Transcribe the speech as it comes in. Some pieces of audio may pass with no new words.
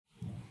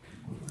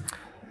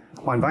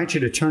I invite you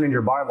to turn in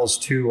your Bibles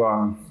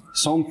to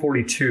Psalm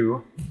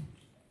 42.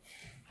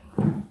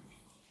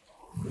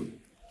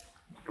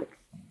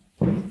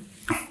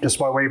 Just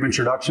by way of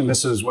introduction,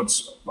 this is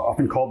what's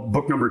often called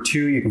book number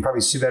 2. You can probably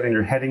see that in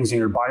your headings in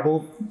your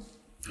Bible.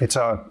 It's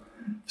a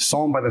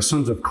psalm by the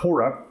sons of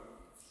Korah,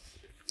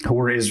 who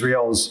were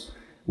Israel's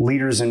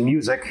leaders in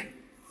music.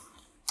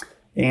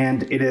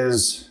 And it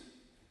is,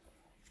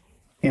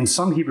 in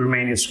some Hebrew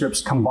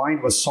manuscripts,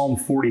 combined with Psalm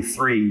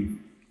 43.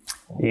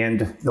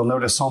 And you'll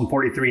notice Psalm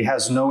 43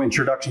 has no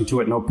introduction to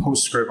it, no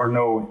postscript, or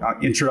no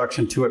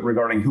introduction to it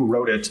regarding who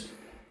wrote it.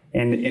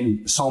 And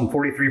in Psalm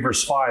 43,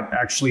 verse 5,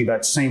 actually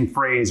that same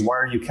phrase, "Why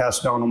are you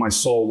cast down, O my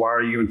soul? Why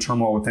are you in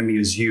turmoil within me?"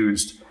 is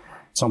used.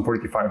 Psalm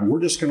 43:5. We're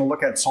just going to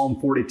look at Psalm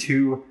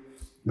 42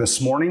 this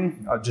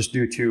morning, just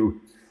due to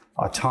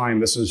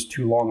time. This is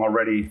too long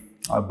already,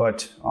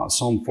 but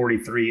Psalm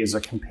 43 is a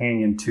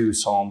companion to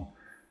Psalm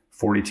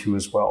 42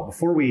 as well.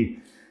 Before we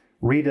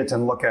read it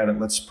and look at it,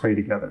 let's pray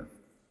together.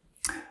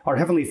 Our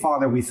Heavenly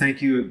Father, we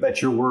thank you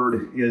that your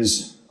word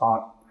is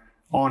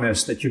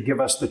honest, that you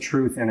give us the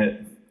truth in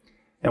it.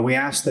 And we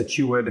ask that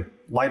you would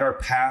light our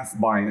path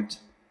by it,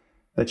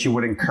 that you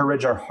would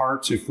encourage our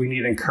hearts if we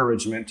need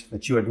encouragement,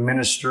 that you would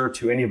minister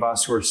to any of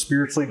us who are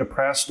spiritually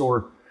depressed,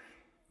 or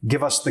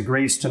give us the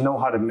grace to know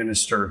how to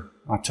minister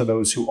to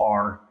those who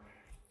are,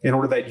 in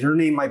order that your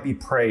name might be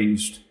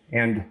praised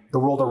and the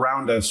world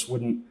around us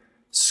wouldn't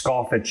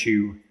scoff at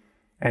you,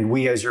 and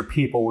we as your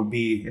people would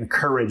be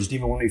encouraged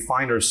even when we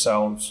find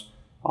ourselves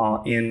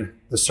in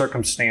the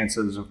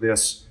circumstances of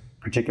this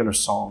particular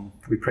psalm.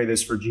 We pray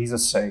this for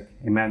Jesus' sake.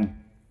 Amen.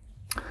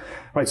 All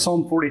right,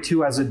 Psalm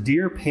 42, "As a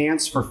deer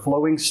pants for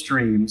flowing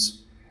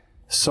streams,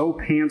 so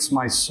pants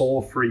my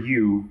soul for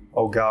you,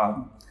 O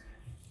God.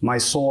 My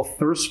soul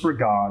thirsts for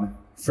God,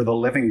 for the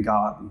living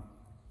God.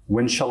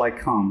 When shall I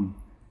come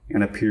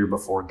and appear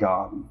before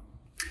God?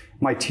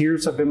 My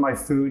tears have been my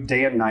food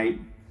day and night,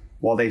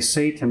 while they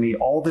say to me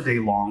all the day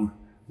long,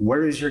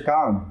 'Where is your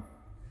God?'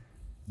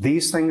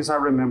 These things I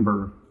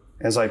remember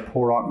as I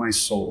pour out my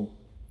soul,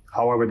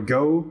 how I would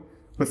go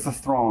with the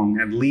throng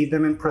and lead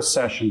them in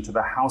procession to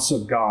the house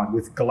of God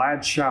with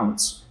glad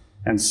shouts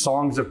and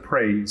songs of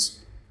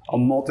praise, a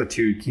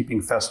multitude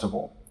keeping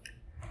festival.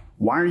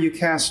 Why are you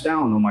cast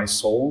down, O my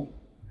soul?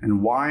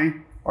 And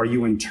why are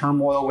you in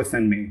turmoil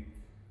within me?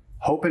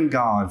 Hope in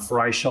God, for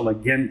I shall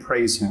again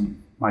praise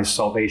him, my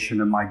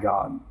salvation and my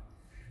God.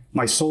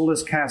 My soul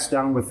is cast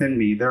down within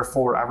me,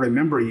 therefore I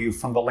remember you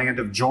from the land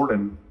of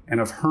Jordan and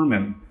of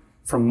Hermon,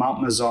 from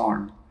Mount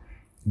Mizar.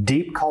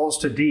 Deep calls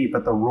to deep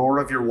at the roar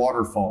of your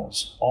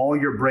waterfalls. All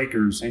your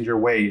breakers and your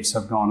waves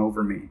have gone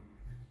over me.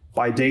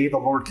 By day the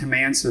Lord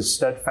commands his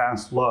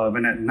steadfast love,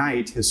 and at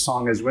night his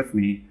song is with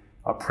me,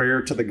 a prayer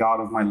to the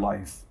God of my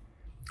life.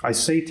 I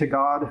say to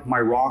God,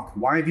 my rock,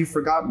 why have you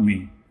forgotten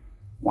me?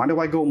 Why do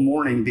I go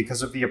mourning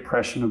because of the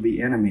oppression of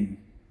the enemy?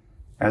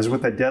 As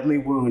with a deadly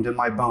wound in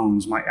my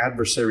bones, my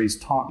adversaries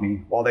taunt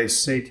me, while they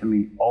say to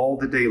me all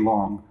the day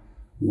long,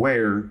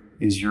 'Where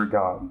is your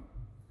God?'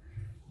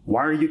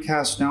 Why are you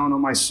cast down, O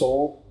my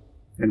soul?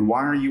 And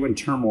why are you in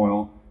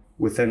turmoil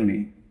within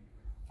me?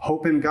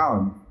 Hope in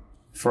God,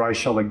 for I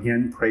shall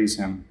again praise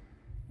him,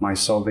 my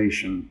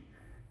salvation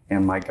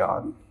and my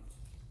God."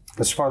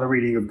 As far the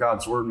reading of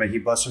God's word, may he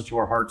bless it to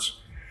our hearts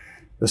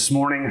this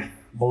morning.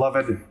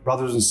 Beloved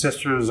brothers and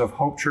sisters of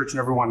Hope Church and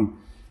everyone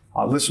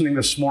listening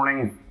this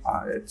morning,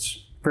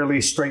 it's fairly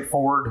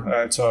straightforward.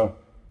 It's a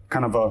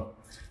kind of a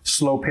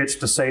slow pitch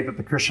to say that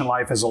the Christian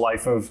life is a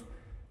life of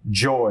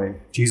joy.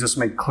 Jesus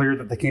made clear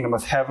that the kingdom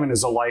of heaven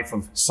is a life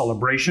of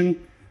celebration.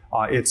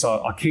 It's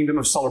a kingdom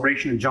of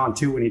celebration in John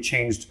 2 when he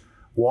changed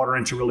water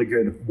into really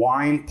good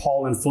wine.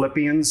 Paul in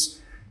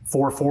Philippians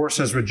 4:4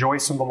 says,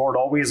 "Rejoice in the Lord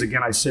always."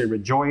 Again, I say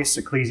rejoice.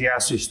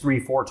 Ecclesiastes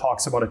 3:4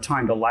 talks about a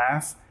time to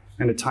laugh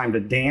and a time to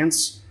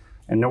dance.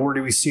 And nowhere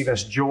do we see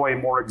this joy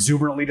more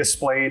exuberantly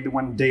displayed than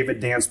when David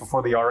danced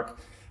before the ark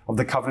of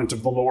the covenant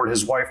of the Lord.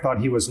 His wife thought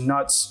he was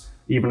nuts,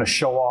 even a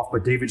show off,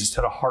 but David just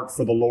had a heart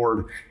for the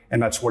Lord,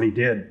 and that's what he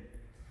did.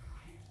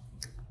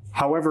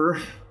 However,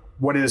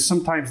 what is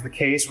sometimes the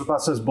case with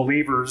us as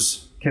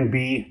believers can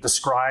be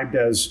described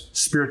as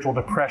spiritual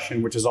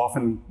depression, which is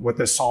often what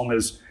this psalm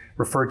is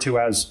referred to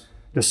as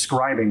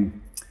describing.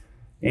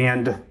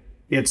 And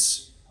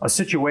it's a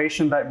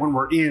situation that when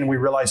we're in, we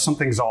realize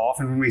something's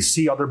off, and when we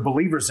see other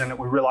believers in it,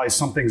 we realize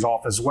something's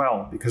off as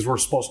well, because we're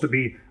supposed to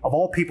be, of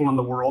all people in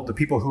the world, the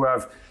people who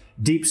have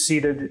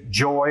deep-seated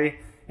joy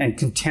and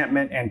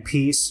contentment and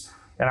peace,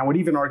 and I would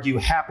even argue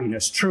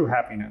happiness, true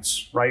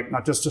happiness, right?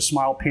 Not just a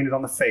smile painted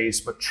on the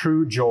face, but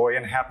true joy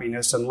and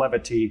happiness and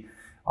levity,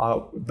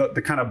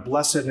 the kind of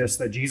blessedness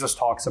that Jesus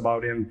talks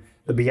about in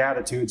the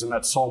Beatitudes and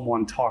that Psalm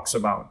 1 talks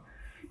about.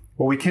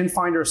 Well, we can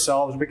find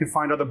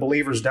other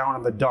believers down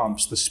in the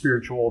dumps, the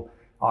spiritual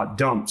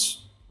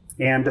dumps.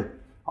 And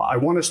I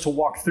want us to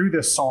walk through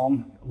this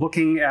psalm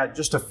looking at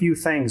just a few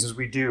things as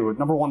we do.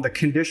 Number one, the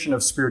condition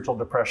of spiritual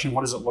depression.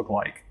 What does it look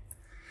like?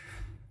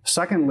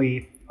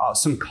 Secondly,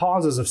 some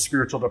causes of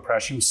spiritual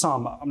depression.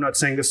 Some, I'm not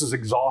saying this is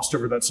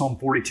exhaustive or that Psalm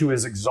 42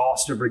 is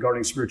exhaustive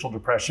regarding spiritual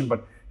depression,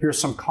 but here's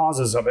some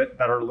causes of it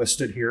that are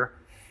listed here.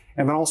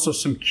 And then also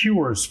some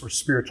cures for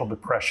spiritual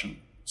depression.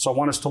 So I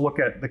want us to look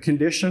at the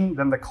condition,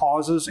 then the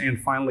causes,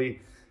 and finally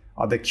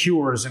the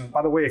cures. And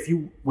by the way, if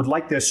you would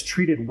like this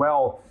treated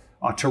well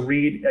to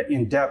read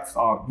in depth,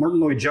 Martin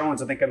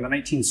Lloyd-Jones, I think in the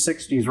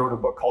 1960s, wrote a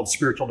book called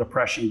Spiritual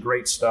Depression.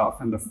 Great stuff.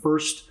 And the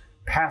first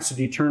passage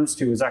he turns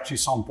to is actually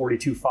Psalm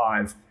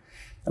 42:5.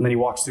 And then he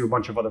walks through a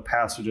bunch of other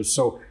passages.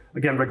 So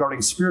again,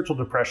 regarding spiritual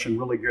depression,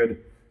 really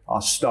good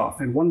stuff.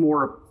 And one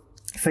more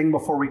thing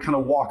before we kind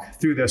of walk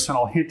through this, and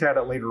I'll hint at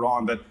it later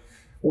on, that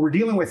what we're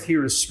dealing with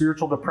here is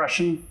spiritual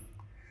depression.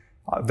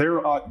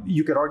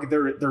 You could argue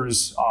there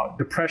is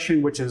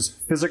depression which is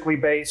physically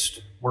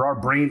based, where our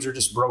brains are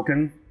just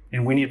broken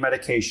and we need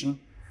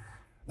medication.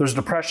 There's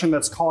depression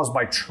that's caused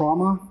by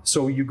trauma,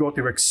 so you go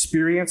through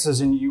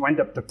experiences and you end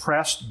up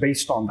depressed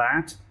based on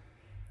that.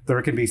 There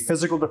can be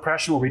physical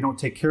depression where we don't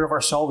take care of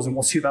ourselves, and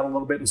we'll see that a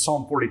little bit in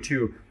Psalm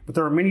 42. But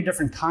there are many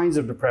different kinds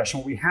of depression.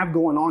 What we have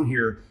going on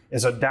here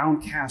is a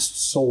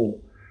downcast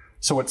soul.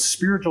 So it's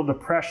spiritual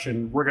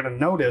depression. We're going to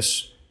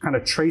notice, kind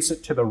of trace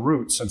it to the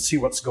roots and see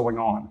what's going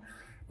on.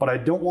 But I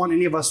don't want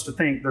any of us to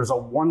think there's a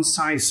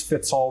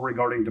one-size-fits-all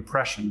regarding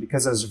depression,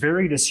 because as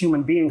varied as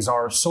human beings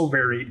are, so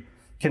varied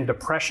can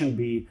depression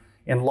be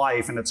in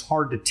life, and it's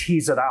hard to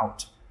tease it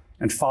out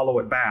and follow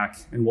it back,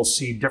 and we'll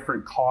see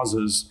different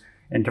causes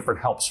and different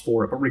helps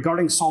for it. But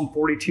regarding Psalm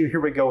 42, here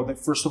we go. That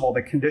first of all,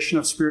 the condition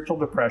of spiritual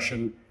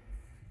depression,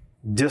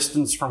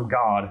 distance from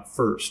God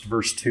first.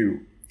 Verse 2,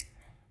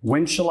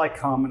 when shall I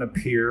come and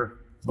appear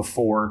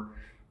before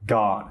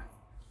God?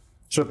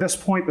 So at this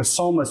point, the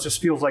psalmist just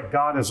feels like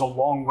God is a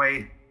long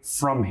way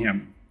from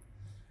him.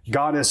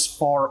 God is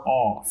far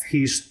off.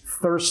 He's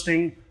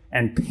thirsting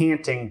and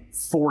panting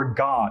for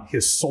God.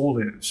 His soul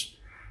is.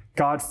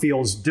 God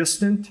feels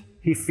distant.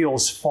 He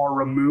feels far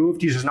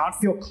removed. He does not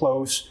feel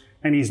close.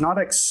 And he's not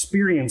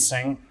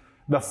experiencing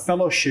the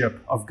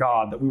fellowship of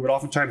God that we would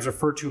oftentimes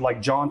refer to, like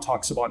John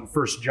talks about in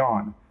 1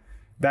 John.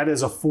 That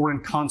is a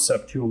foreign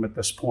concept to him at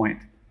this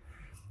point.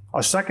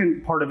 A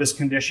second part of his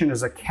condition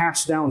is a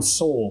cast down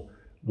soul.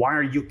 Why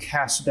are you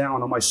cast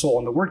down, O my soul?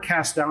 And the word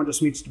cast down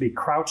just means to be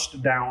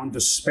crouched down,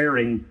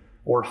 despairing,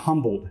 or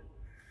humbled.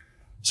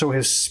 So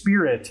his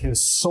spirit,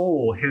 his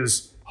soul,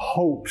 his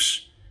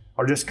hopes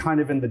are just kind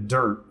of in the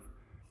dirt.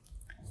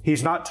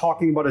 He's not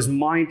talking about his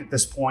mind at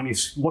this point.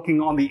 He's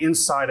looking on the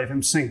inside of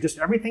him, saying, just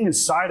everything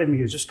inside of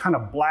me is just kind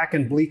of black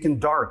and bleak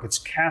and dark. It's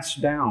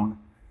cast down.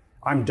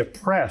 I'm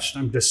depressed.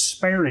 I'm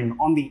despairing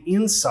on the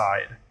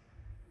inside.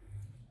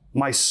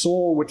 My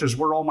soul, which is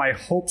where all my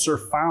hopes are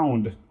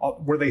found,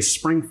 where they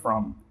spring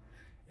from,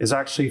 is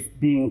actually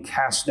being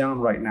cast down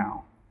right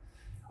now.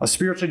 A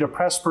spiritually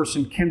depressed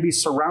person can be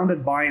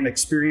surrounded by and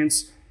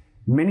experience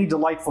many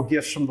delightful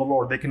gifts from the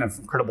Lord. They can have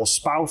incredible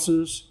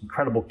spouses,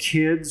 incredible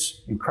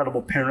kids,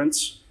 incredible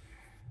parents.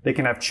 They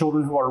can have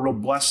children who are a real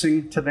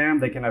blessing to them.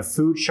 They can have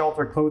food,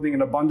 shelter, clothing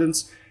in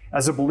abundance.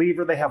 As a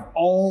believer, they have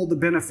all the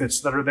benefits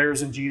that are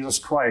theirs in Jesus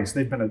Christ.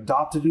 They've been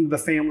adopted into the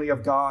family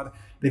of God.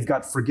 They've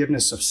got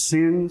forgiveness of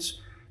sins.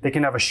 They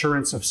can have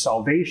assurance of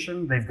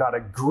salvation. They've got a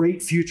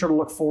great future to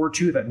look forward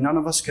to that none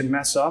of us can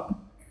mess up,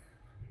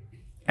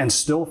 and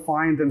still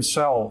find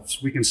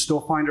themselves. We can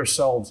still find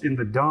ourselves in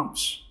the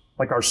dumps.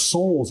 Like our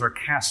souls are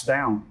cast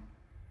down.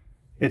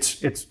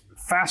 It's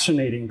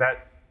fascinating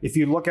that if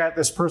you look at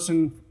this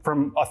person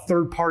from a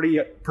third-party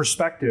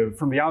perspective,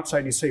 from the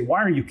outside, you say,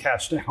 why are you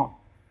cast down?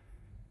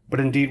 But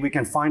indeed, we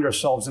can find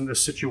ourselves in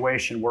this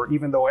situation where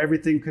even though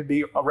everything could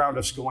be around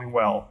us going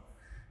well,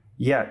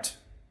 yet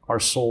our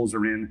souls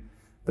are in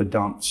the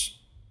dumps.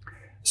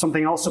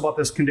 Something else about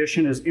this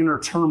condition is inner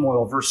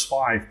turmoil. Verse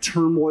 5,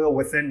 turmoil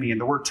within me.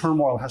 And the word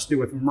turmoil has to do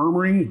with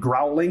murmuring,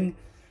 growling,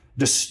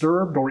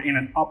 disturbed, or in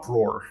an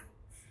uproar.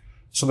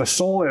 So the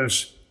soul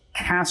is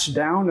cast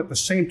down at the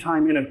same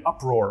time in an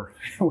uproar.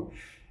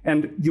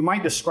 And you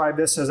might describe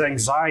this as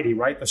anxiety,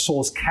 right? The soul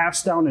is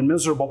cast down and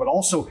miserable, but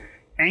also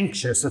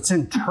anxious. It's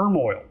in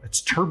turmoil. It's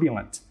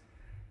turbulent.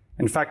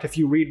 In fact, if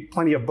you read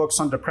plenty of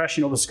books on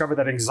depression, you'll discover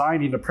that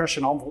anxiety and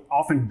depression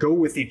often go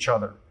with each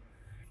other.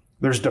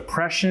 There's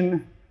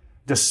depression,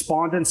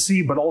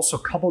 despondency, but also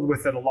coupled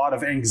with it a lot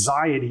of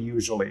anxiety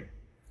usually.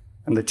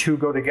 And the two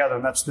go together,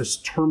 and that's this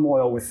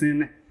turmoil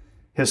within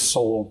his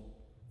soul.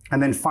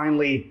 And then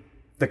finally,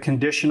 the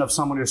condition of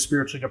someone who's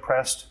spiritually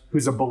depressed,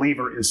 who's a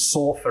believer, is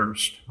soul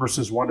thirst.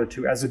 Verses 1 to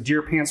 2. As a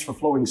deer pants for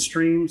flowing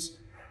streams,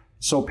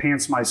 so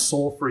pants my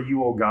soul for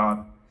you, O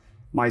God.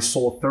 My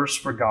soul thirsts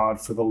for God,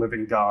 for the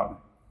living God.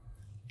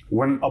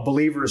 When a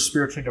believer is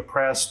spiritually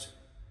depressed,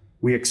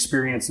 we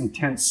experience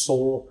intense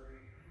soul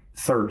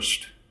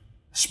thirst.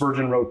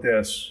 Spurgeon wrote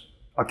this,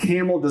 a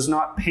camel does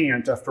not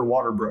pant after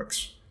water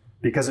brooks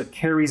because it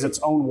carries its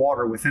own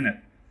water within it.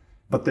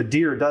 But the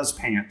deer does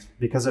pant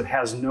because it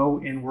has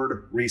no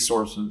inward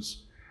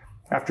resources.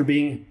 After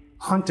being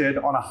hunted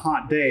on a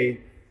hot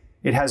day,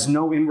 it has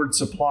no inward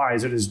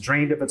supplies. It is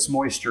drained of its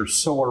moisture.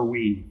 So are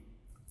we.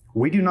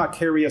 We do not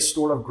carry a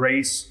store of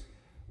grace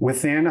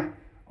within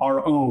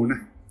our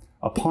own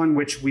upon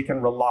which we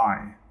can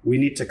rely. We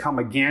need to come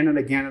again and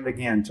again and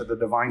again to the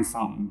divine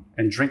fountain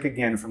and drink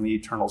again from the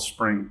eternal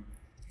spring.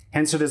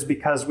 Hence it is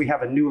because we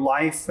have a new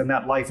life, and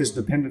that life is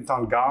dependent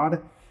on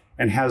God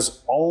and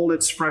has all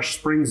its fresh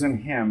springs in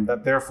him,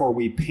 that therefore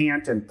we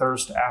pant and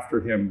thirst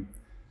after him.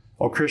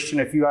 O Christian,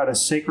 if you had a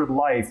sacred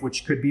life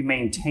which could be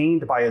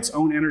maintained by its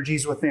own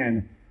energies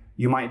within,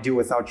 you might do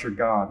without your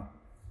God.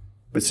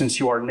 But since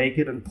you are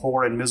naked and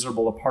poor and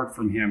miserable apart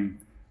from him,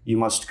 you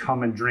must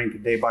come and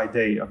drink day by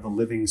day of the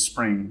living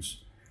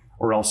springs,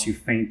 or else you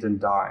faint and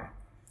die.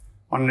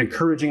 On an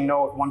encouraging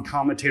note, one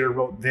commentator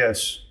wrote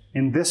this: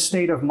 in this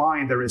state of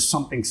mind, there is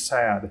something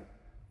sad,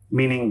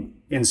 meaning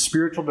in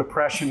spiritual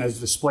depression as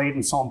displayed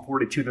in Psalm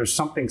 42, there's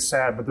something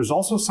sad, but there's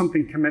also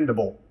something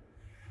commendable.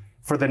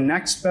 For the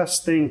next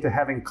best thing to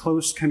having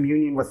close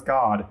communion with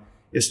God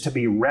is to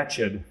be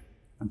wretched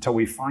until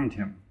we find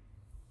him.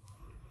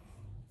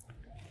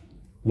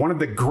 One of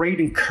the great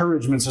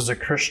encouragements as a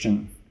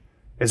Christian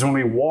is when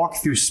we walk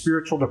through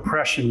spiritual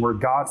depression where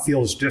God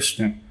feels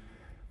distant,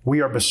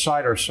 we are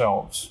beside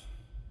ourselves.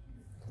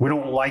 We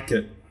don't like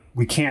it.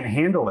 We can't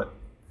handle it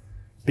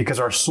because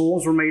our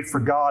souls were made for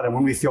God. And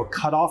when we feel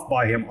cut off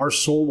by him, our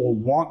soul will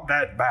want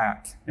that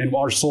back, and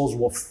our souls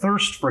will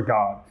thirst for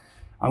God.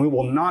 And we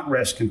will not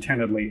rest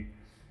contentedly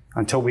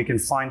until we can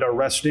find our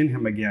rest in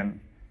him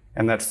again,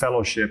 and that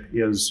fellowship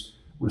is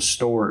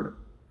restored.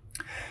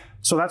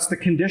 So that's the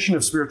condition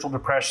of spiritual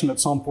depression that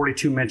Psalm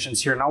 42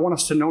 mentions here. And I want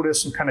us to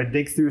notice and kind of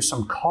dig through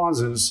some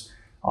causes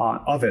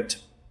of it.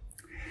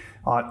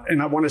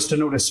 And I want us to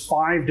notice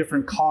 5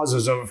 different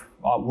causes of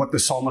what the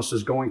psalmist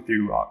is going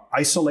through.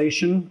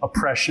 Isolation,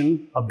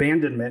 oppression,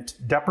 abandonment,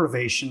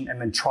 deprivation, and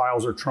then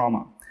trials or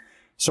trauma.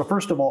 So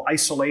first of all,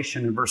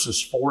 isolation in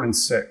verses 4 and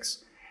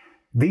 6.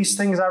 These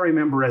things I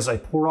remember as I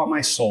pour out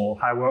my soul,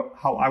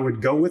 how I would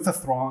go with the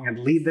throng and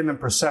lead them in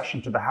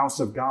procession to the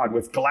house of God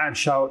with glad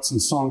shouts and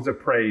songs of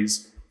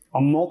praise, a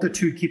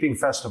multitude-keeping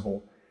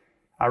festival.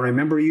 I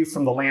remember you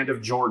from the land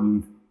of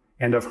Jordan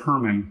and of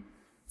Hermon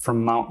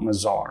from Mount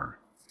Mizar.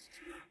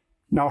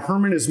 Now,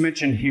 Hermon is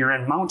mentioned here,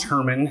 and Mount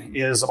Hermon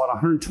is about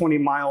 120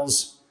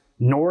 miles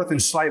north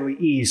and slightly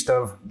east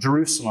of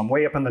Jerusalem,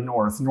 way up in the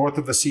north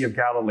of the Sea of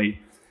Galilee.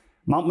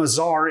 Mount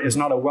Mizar is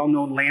not a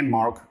well-known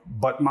landmark,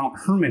 but Mount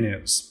Hermon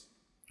is.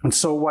 And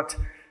so what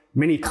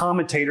many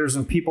commentators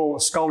and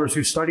scholars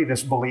who study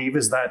this believe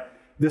is that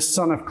this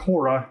son of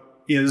Korah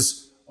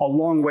is a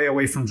long way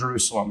away from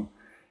Jerusalem.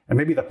 And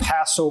maybe the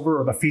Passover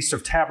or the Feast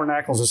of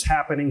Tabernacles is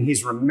happening.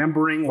 He's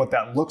remembering what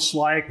that looks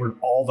like, where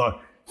all the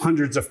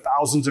hundreds of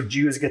thousands of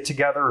Jews get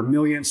together, or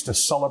millions, to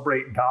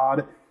celebrate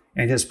God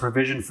and his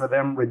provision for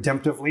them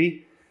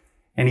redemptively.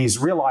 And he's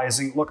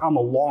realizing, look, I'm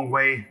a long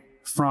way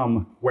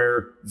from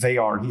where they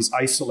are. He's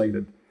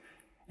isolated.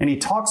 And he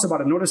talks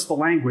about it. Notice the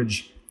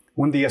language.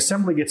 When the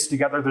assembly gets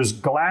together, there's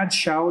glad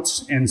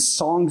shouts and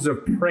songs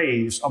of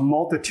praise, a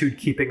multitude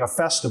keeping a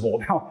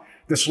festival. Now,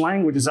 this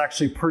language is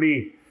actually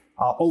pretty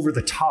over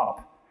the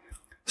top.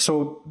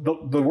 So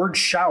the word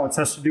shouts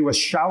has to do with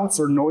shouts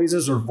or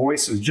noises or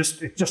voices,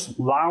 just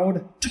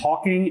loud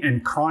talking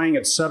and crying,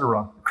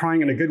 etc.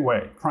 Crying in a good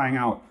way, crying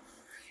out.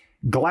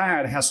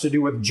 Glad has to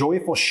do with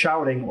joyful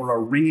shouting or a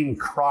ringing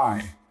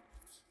cry.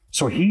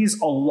 So he's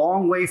a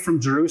long way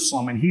from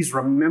Jerusalem, and he's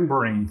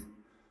remembering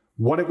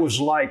what it was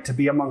like to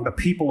be among the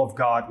people of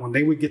God when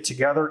they would get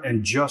together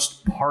and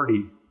just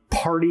party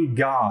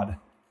God,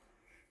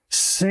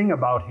 sing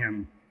about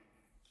him,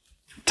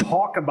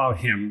 talk about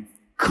him,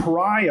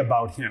 cry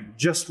about him,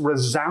 just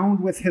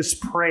resound with his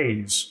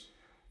praise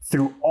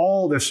through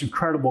all this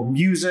incredible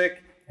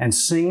music and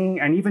singing,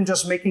 and even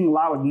just making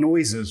loud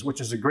noises,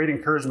 which is a great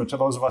encouragement to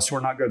those of us who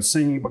are not good at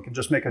singing but can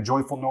just make a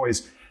joyful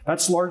noise.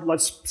 That's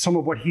some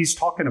of what he's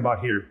talking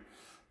about here.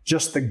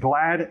 Just the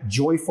glad,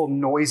 joyful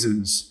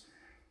noises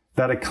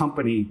that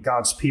accompany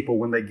God's people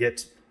when they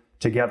get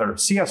together.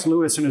 C.S.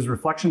 Lewis, in his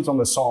reflections on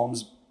the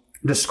Psalms,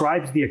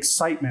 describes the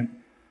excitement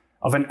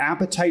of an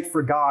appetite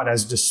for God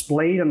as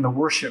displayed in the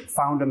worship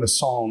found in the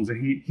Psalms.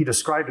 And he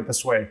described it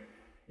this way: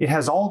 it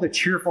has all the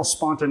cheerful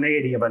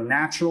spontaneity of a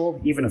natural,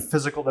 even a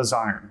physical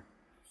desire.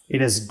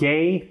 It is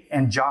gay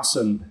and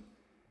jocund.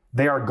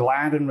 They are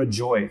glad and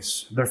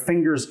rejoice. Their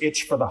fingers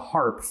itch for the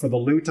harp, for the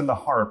lute and the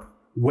harp.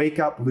 Wake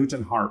up, lute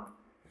and harp.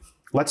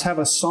 Let's have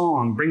a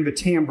song. Bring the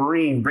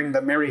tambourine. Bring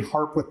the merry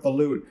harp with the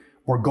lute.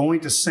 We're going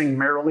to sing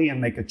merrily and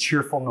make a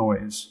cheerful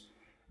noise.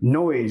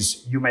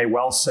 Noise, you may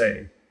well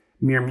say.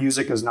 Mere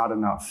music is not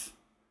enough.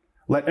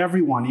 Let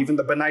everyone, even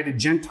the benighted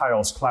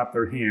Gentiles, clap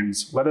their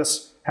hands. Let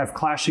us have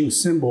clashing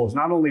cymbals,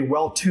 not only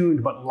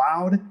well-tuned, but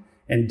loud,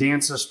 and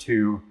dances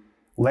too.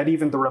 Let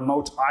even the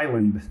remote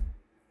island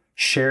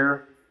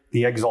share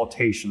the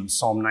exaltation.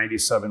 Psalm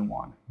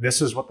 97:1.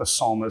 This is what the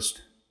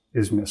psalmist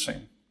is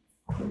missing.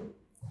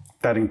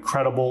 That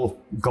incredible,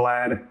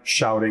 glad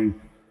shouting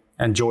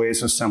and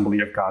joyous assembly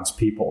of God's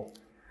people.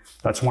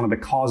 That's one of the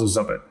causes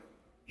of it.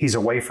 He's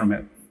away from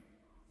it.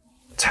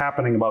 It's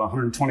happening about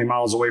 120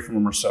 miles away from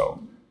him or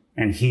so,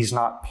 and he's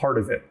not part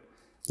of it,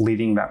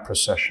 leading that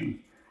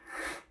procession.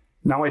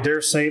 Now, I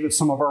dare say that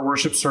some of our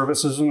worship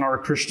services in our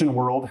Christian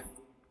world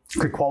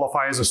could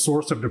qualify as a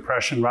source of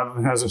depression rather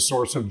than as a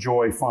source of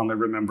joy fondly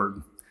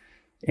remembered.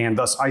 And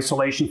thus,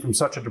 isolation from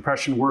such a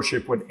depression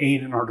worship would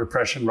aid in our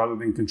depression rather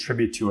than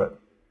contribute to it.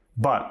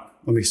 But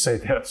let me say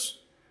this.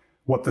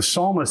 What the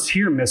psalmist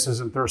here misses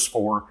and thirsts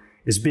for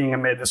is being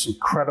amid this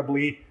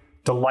incredibly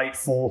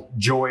delightful,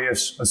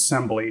 joyous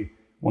assembly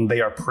when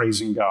they are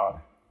praising God.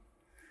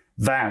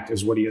 That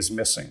is what he is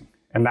missing.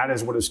 And that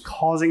is what is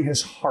causing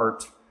his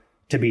heart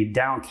to be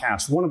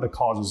downcast. One of the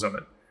causes of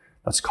it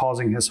that's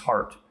causing his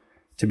heart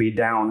to be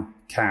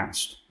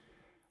downcast.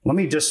 Let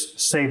me just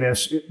say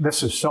this.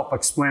 This is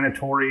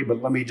self-explanatory,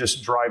 but let me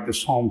just drive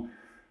this home.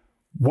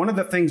 One of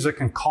the things that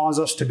can cause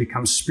us to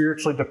become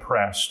spiritually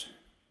depressed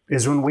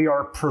is when we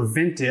are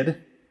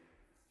prevented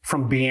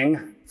from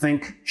being,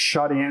 think,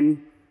 shut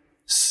in,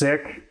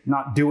 sick,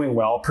 not doing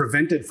well,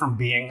 prevented from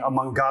being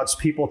among God's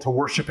people to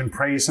worship and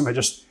praise him and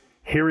just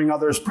hearing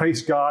others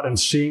praise God and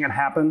seeing it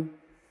happen.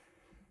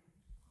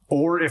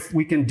 Or if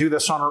we can do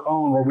this on our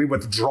own, where we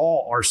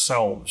withdraw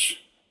ourselves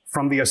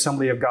from the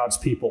assembly of God's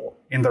people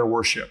in their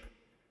worship,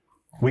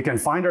 we can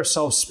find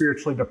ourselves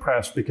spiritually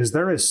depressed, because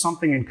there is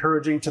something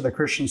encouraging to the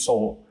Christian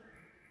soul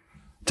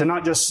to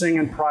not just sing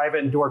in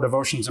private and do our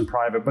devotions in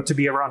private, but to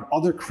be around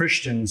other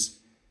Christians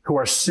who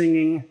are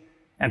singing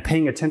and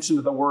paying attention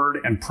to the word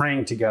and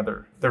praying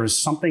together. There is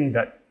something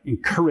that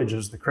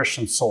encourages the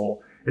Christian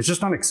soul. It's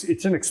just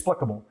it's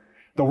inexplicable.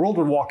 The world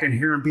would walk in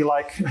here and be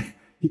like,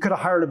 you could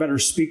have hired a better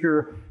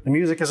speaker. The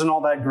music isn't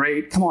all that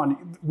great. Come on,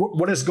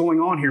 what is going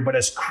on here? But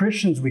as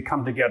Christians, we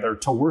come together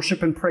to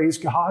worship and praise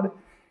God,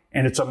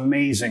 and it's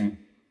amazing.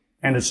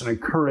 And it's an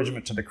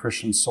encouragement to the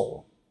Christian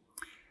soul.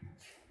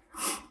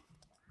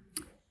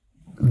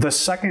 The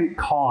second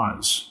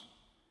cause.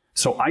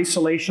 So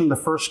isolation, the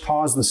first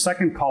cause. The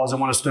second cause I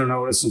want us to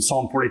notice in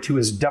Psalm 42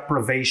 is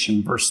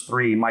deprivation. Verse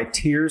 3, my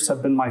tears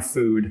have been my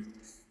food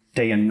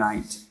day and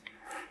night.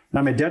 Now,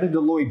 I'm indebted to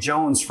Lloyd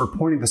Jones for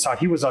pointing this out.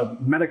 He was a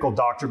medical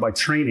doctor by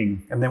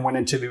training and then went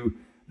into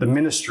the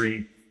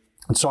ministry.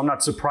 And so I'm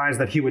not surprised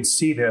that he would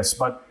see this.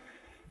 But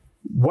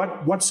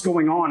what's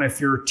going on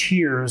if your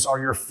tears are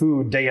your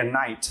food day and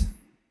night?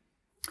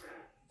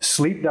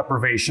 Sleep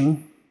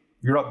deprivation,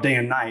 you're up day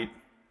and night,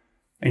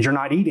 and you're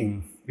not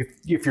eating.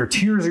 If your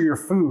tears are your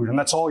food and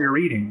that's all you're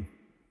eating,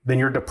 then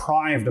you're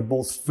deprived of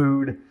both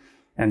food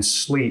and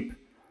sleep.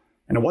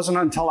 And it wasn't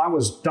until I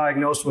was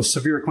diagnosed with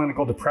severe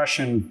clinical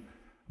depression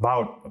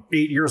about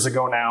 8 years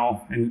ago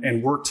now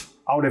and worked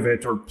out of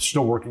it, or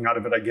still working out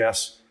of it, I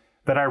guess,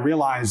 that I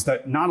realized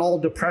that not all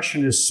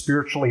depression is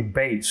spiritually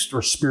based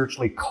or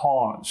spiritually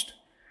caused.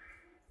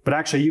 But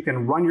actually, you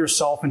can run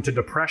yourself into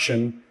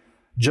depression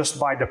just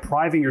by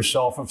depriving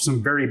yourself of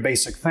some very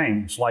basic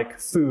things like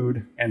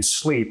food and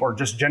sleep, or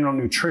just general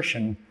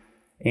nutrition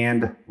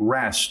and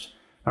rest.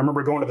 I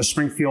remember going to the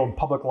Springfield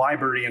Public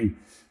Library, and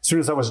as soon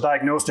as I was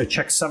diagnosed, I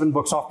checked 7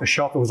 books off the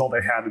shelf. It was all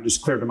they had. I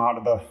just cleared them out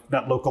of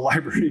that local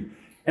library.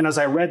 And as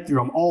I read through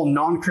them, all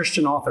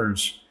non-Christian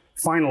authors,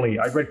 finally,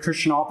 I read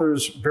Christian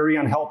authors, very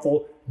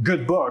unhelpful,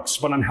 good books,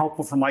 but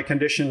unhelpful for my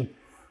condition.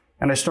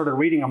 And I started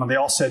reading them, and they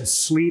all said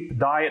sleep,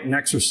 diet, and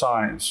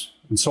exercise.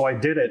 And so I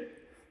did it,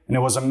 and it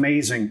was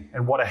amazing,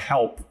 and what a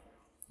help.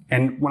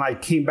 And when I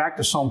came back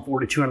to Psalm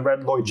 42 and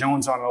read Lloyd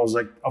Jones on it, I was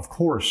like, of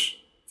course.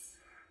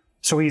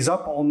 So he's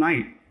up all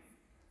night.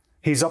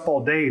 He's up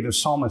all day, the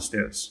psalmist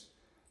is.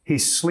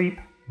 He's sleep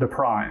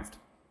deprived.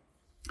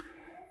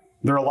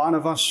 There are a lot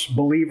of us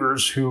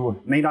believers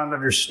who may not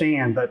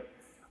understand that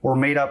we're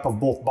made up of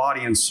both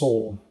body and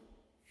soul.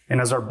 And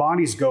as our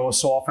bodies go,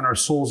 so often our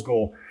souls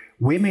go.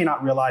 We may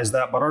not realize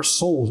that, but our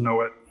souls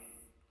know it.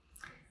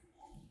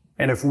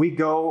 And if we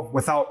go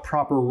without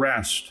proper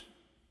rest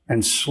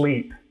and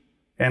sleep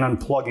and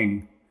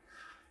unplugging,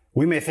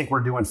 we may think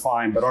we're doing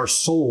fine, but our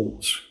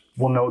souls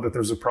will know that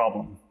there's a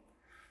problem.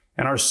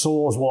 And our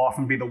souls will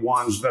often be the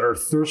ones that are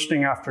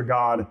thirsting after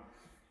God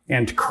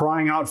and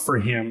crying out for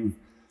him.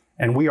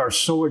 And we are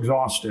so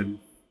exhausted,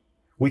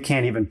 we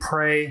can't even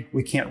pray,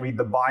 we can't read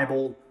the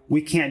Bible, we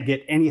can't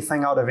get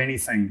anything out of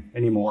anything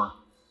anymore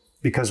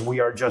because we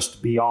are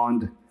just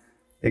beyond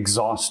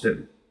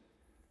exhausted.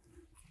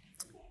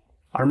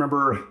 I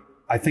remember,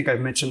 I think I've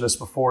mentioned this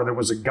before, there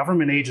was a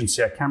government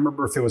agency, I can't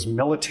remember if it was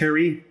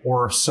military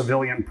or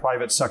civilian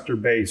private sector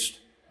based,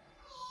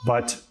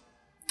 but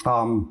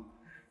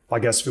I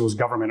guess if it was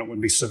government, it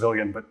wouldn't be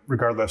civilian, but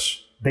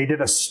regardless, they did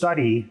a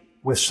study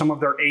with some of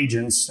their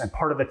agents, and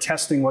part of the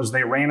testing was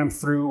they ran them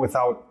through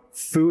without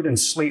food and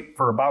sleep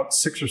for about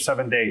 6 or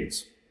 7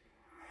 days.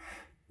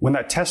 When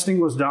that testing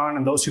was done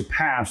and those who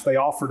passed, they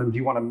offered them, do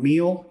you want a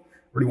meal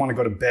or do you want to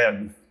go to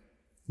bed?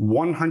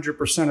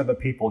 100% of the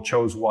people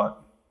chose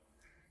what?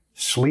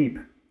 Sleep.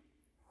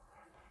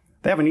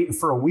 They haven't eaten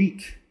for a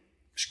week.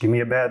 Just give me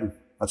a bed.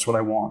 That's what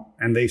I want.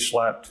 And they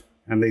slept,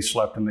 and they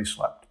slept, and they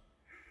slept.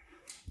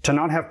 To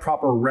not have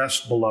proper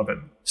rest,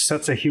 beloved,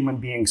 sets a human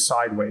being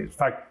sideways. In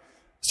fact,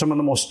 some of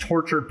the most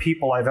tortured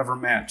people I've ever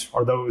met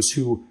are those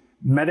who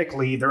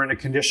medically, they're in a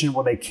condition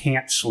where they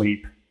can't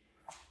sleep.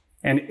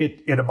 And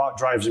it about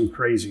drives them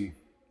crazy.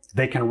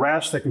 They can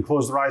rest, they can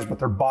close their eyes, but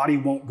their body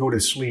won't go to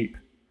sleep.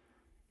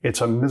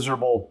 It's a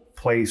miserable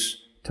place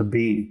to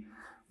be.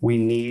 We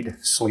need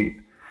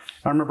sleep.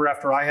 I remember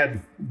after I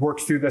had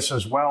worked through this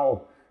as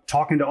well,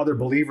 talking to other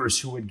believers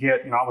who would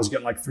get, I was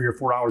getting like 3 or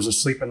 4 hours of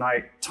sleep a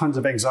night, tons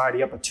of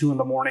anxiety up at 2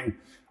 a.m.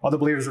 Other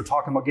believers were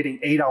talking about getting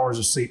 8 hours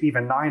of sleep,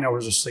 even 9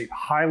 hours of sleep.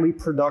 Highly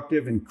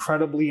productive,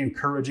 incredibly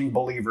encouraging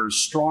believers,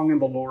 strong in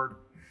the Lord,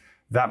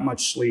 that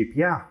much sleep.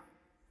 Yeah.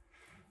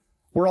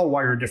 We're all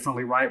wired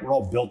differently, right? We're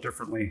all built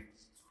differently.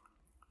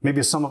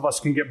 Maybe some of us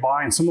can get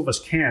by and some of us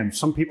can.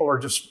 Some people are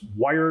just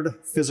wired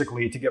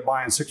physically to get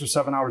by in 6 or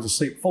 7 hours of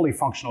sleep, fully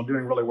functional,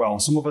 doing really well.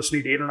 Some of us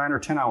need 8 or 9 or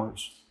 10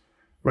 hours.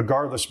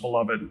 Regardless,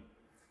 beloved,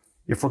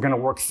 if we're going to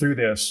work through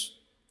this,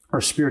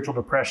 our spiritual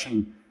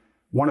depression,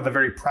 one of the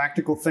very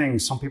practical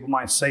things some people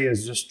might say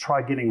is just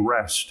try getting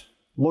rest.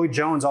 Lloyd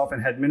Jones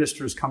often had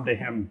ministers come to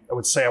him that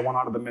would say, I want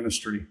out of the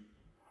ministry.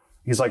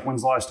 He's like,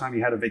 when's the last time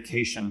you had a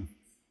vacation?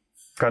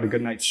 Got a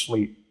good night's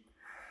sleep?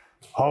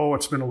 Oh,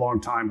 it's been a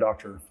long time,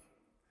 doctor.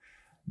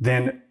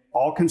 Then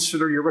I'll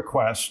consider your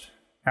request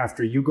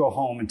after you go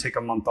home and take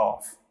a month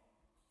off.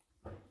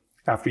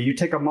 After you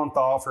take a month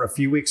off or a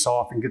few weeks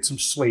off and get some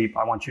sleep,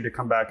 I want you to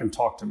come back and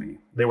talk to me.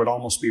 They would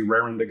almost be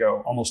raring to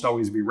go, almost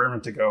always be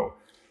raring to go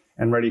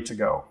and ready to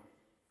go.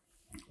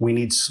 We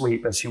need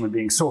sleep as human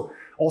beings. So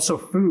also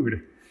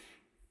food.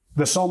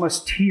 The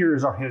psalmist's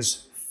tears are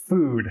his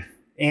food.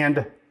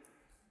 And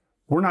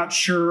we're not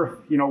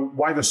sure,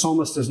 why the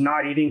psalmist is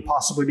not eating,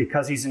 possibly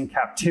because he's in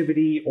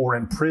captivity or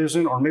in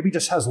prison, or maybe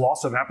just has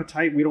loss of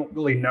appetite. We don't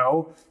really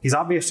know. He's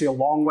obviously a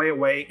long way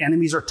away.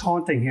 Enemies are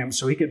taunting him,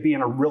 so he could be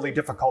in a really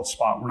difficult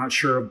spot. We're not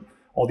sure of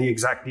all the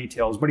exact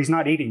details, but he's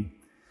not eating.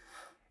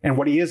 And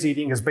what he is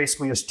eating is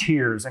basically his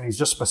tears, and he's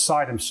just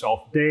beside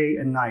himself day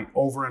and night,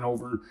 over and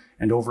over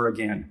and over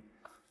again.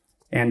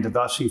 And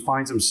thus he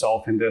finds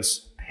himself in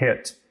this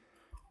pit.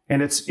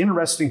 And it's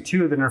interesting,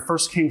 too, that in 1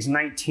 Kings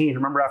 19,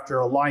 remember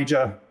after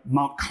Elijah,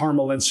 Mount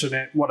Carmel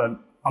incident, what an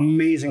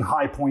amazing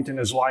high point in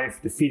his life,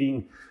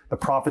 defeating the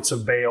prophets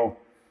of Baal.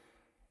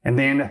 And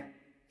then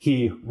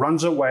he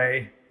runs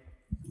away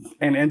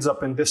and ends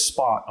up in this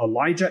spot.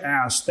 Elijah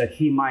asked that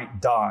he might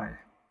die,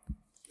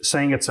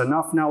 saying, it's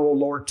enough now, O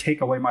Lord,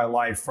 take away my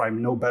life, for I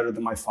am no better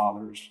than my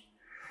fathers.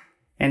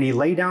 And he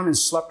lay down and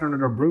slept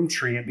under a broom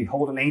tree, and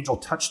behold, an angel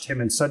touched him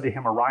and said to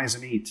him, arise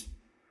and eat.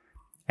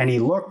 And he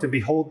looked, and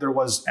behold, there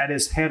was at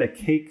his head a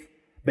cake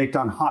baked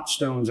on hot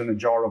stones and a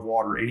jar of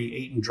water. And he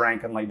ate and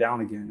drank and lay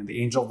down again. And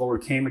the angel of the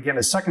Lord came again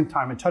a second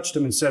time and touched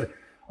him and said,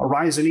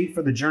 arise and eat,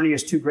 for the journey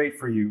is too great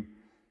for you.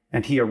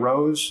 And he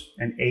arose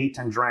and ate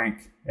and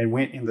drank and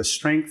went in the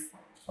strength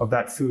of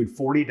that food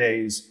 40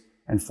 days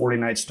and 40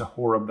 nights to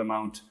Horeb, the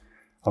mount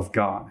of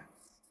God.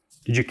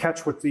 Did you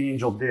catch what the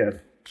angel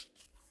did?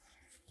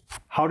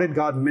 How did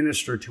God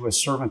minister to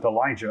his servant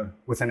Elijah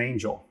with an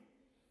angel?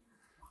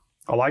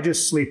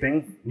 Elijah's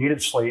sleeping,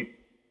 needed sleep.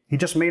 He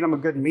just made him a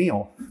good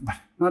meal, but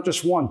not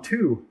just one,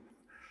 two.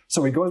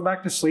 So he goes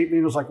back to sleep, and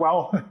he was like,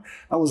 well,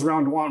 that was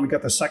round one. We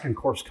got the second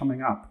course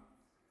coming up.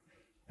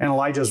 And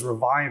Elijah's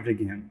revived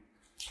again.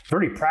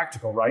 Very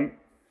practical, right?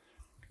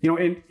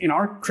 In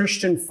our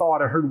Christian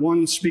thought, I heard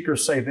one speaker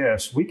say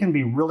this: we can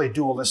be really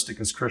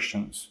dualistic as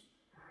Christians.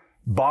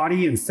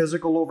 Body and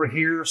physical over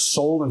here,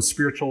 soul and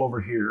spiritual over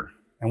here.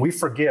 And we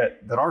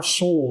forget that our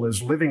soul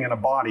is living in a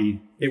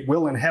body. It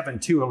will in heaven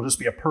too. It'll just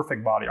be a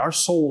perfect body. Our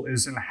soul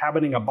is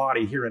inhabiting a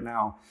body here and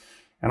now.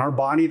 And our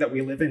body that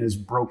we live in is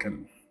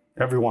broken.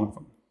 Every one of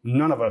them.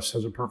 None of us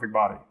has a perfect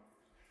body.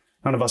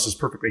 None of us is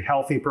perfectly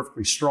healthy,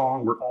 perfectly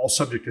strong. We're all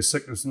subject to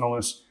sickness and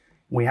illness.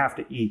 We have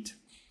to eat.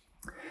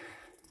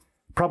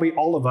 Probably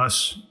all of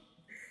us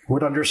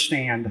would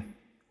understand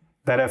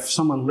that if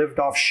someone lived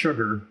off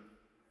sugar,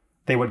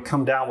 they would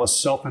come down with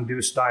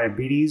self-induced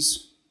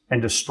diabetes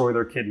and destroy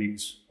their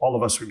kidneys. All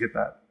of us would get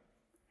that.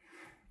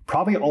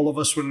 Probably all of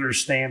us would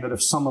understand that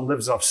if someone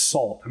lives off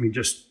salt,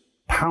 just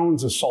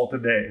pounds of salt a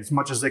day, as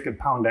much as they could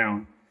pound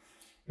down,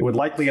 it would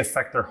likely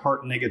affect their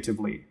heart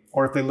negatively.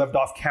 Or if they lived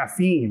off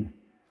caffeine,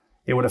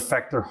 it would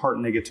affect their heart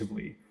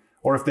negatively.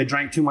 Or if they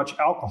drank too much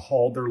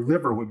alcohol, their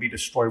liver would be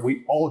destroyed.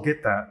 We all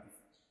get that.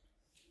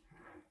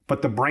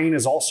 But the brain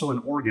is also an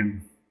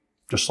organ,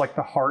 just like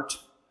the heart,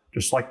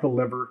 just like the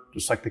liver,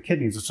 just like the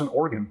kidneys. It's an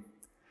organ.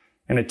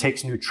 And it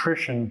takes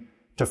nutrition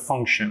to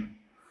function.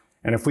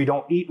 And if we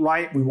don't eat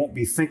right, we won't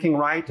be thinking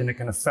right, and it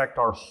can affect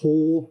our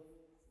whole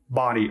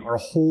body. Our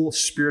whole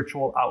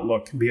spiritual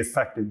outlook can be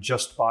affected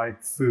just by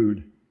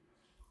food.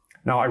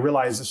 Now, I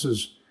realize this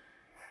is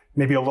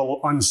maybe a little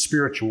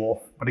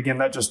unspiritual, but again,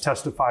 that just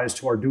testifies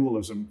to our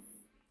dualism.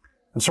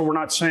 And so we're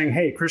not saying,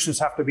 hey, Christians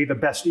have to be the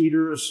best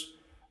eaters.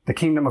 The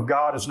kingdom of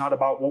God is not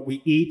about what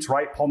we eat,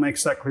 right? Paul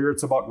makes that clear.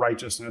 It's about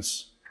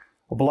righteousness.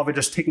 Well, beloved,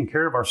 just taking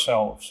care of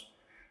ourselves.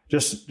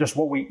 Just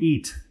what we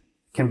eat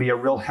can be a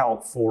real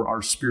help for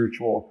our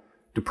spiritual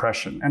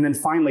depression. And then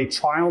finally,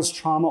 trials,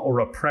 trauma, or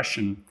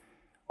oppression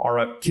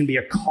can be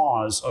a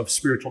cause of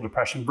spiritual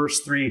depression.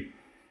 Verse 3,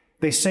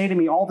 they say to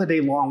me all the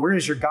day long, where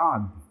is your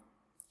God?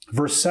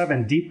 Verse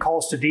 7, deep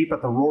calls to deep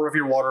at the roar of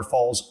your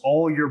waterfalls.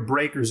 All your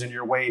breakers and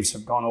your waves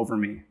have gone over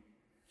me.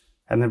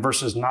 And then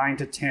verses 9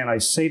 to 10, I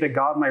say to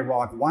God, my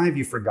rock, why have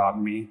you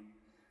forgotten me?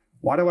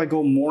 Why do I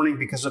go mourning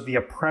because of the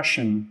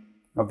oppression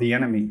of the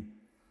enemy?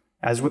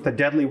 As with a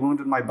deadly wound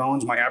in my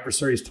bones, my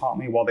adversaries taunt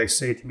me while they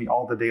say to me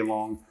all the day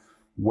long,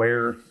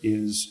 where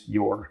is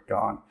your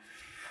God?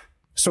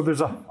 So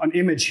there's an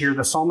image here.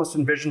 The psalmist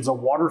envisions a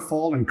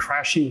waterfall and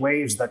crashing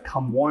waves that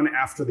come one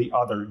after the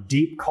other.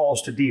 Deep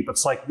calls to deep.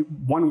 It's like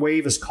one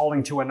wave is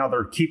calling to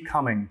another, keep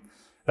coming.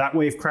 That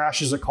wave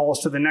crashes, it calls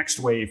to the next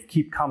wave,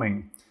 keep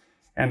coming.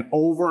 And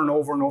over and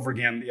over and over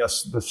again,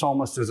 the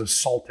psalmist is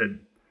assaulted.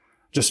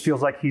 Just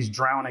feels like he's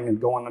drowning and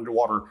going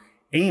underwater.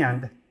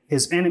 And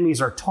his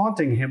enemies are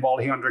taunting him while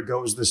he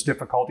undergoes this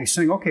difficulty,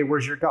 saying, okay,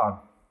 where's your God?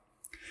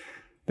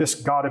 This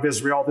God of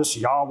Israel, this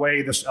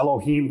Yahweh, this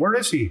Elohim, where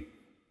is he?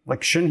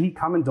 Like, shouldn't he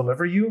come and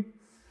deliver you?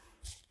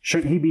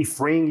 Shouldn't he be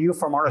freeing you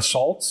from our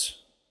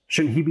assaults?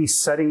 Shouldn't he be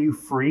setting you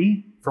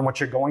free from what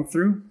you're going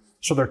through?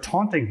 So they're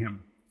taunting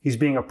him. He's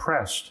being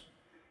oppressed.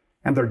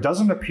 And there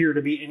doesn't appear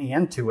to be any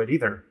end to it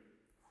either.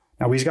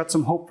 Now, he's got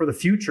some hope for the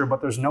future,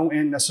 but there's no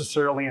end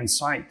necessarily in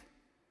sight.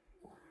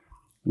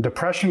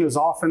 Depression is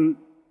often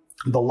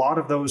the lot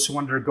of those who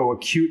undergo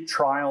acute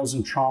trials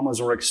and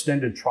traumas or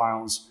extended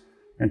trials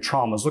and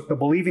traumas. Look, the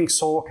believing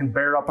soul can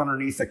bear up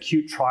underneath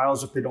acute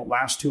trials if they don't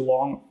last too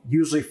long,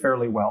 usually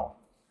fairly well.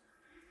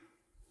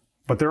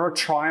 But there are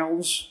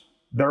trials,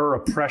 there are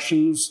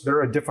oppressions,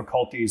 there are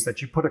difficulties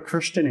that you put a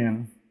Christian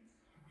in,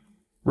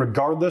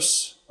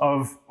 regardless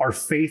of our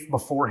faith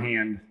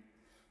beforehand.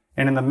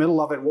 And in the middle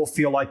of it, we'll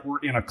feel like we're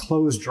in a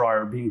clothes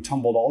dryer being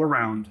tumbled all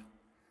around,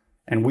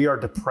 and we are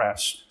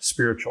depressed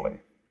spiritually.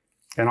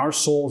 And our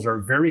souls are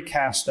very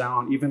cast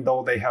down, even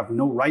though they have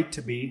no right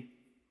to be.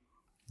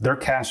 They're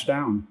cast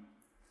down.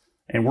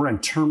 And we're in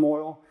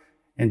turmoil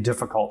and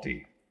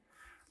difficulty.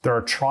 There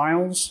are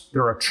trials,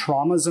 there are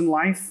traumas in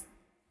life,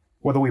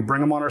 whether we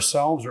bring them on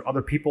ourselves or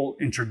other people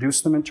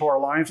introduce them into our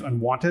lives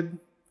unwanted.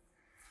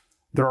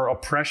 There are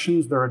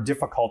oppressions, there are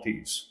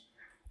difficulties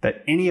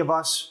that any of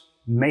us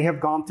may have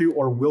gone through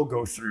or will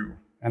go through,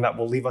 and that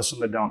will leave us in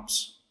the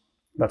dumps.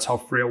 That's how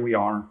frail we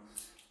are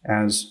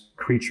as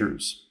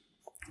creatures.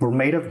 We're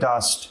made of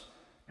dust,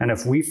 and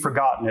if we've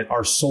forgotten it,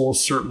 our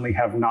souls certainly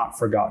have not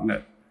forgotten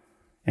it.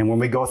 And when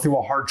we go through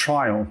a hard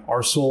trial,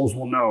 our souls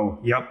will know,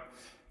 yep,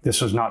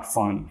 this is not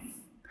fun.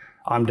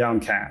 I'm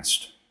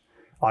downcast.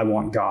 I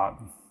want God.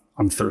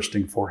 I'm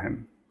thirsting for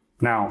him.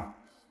 Now,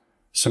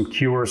 some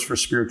cures for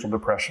spiritual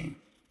depression.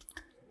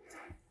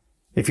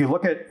 If you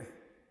look at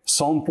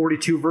Psalm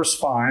 42, verse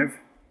 5,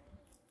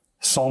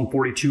 Psalm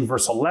 42,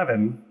 verse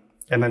 11,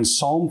 and then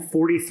Psalm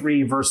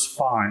 43, verse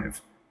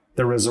 5,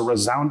 there is a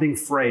resounding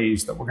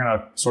phrase that we're going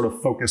to sort of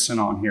focus in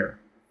on here.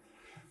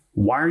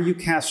 Why are you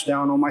cast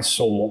down, O my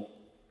soul?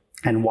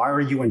 And why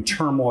are you in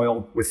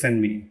turmoil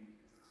within me?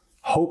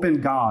 Hope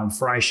in God,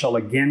 for I shall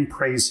again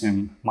praise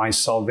him, my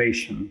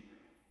salvation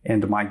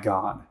and my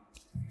God.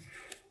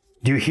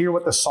 Do you hear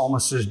what the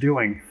psalmist is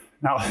doing?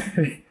 Now,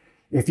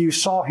 if you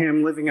saw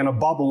him living in a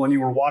bubble and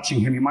you were watching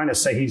him, you might have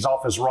said he's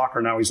off his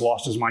rocker now, he's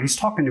lost his mind. He's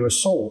talking to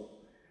his soul.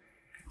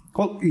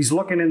 Well, he's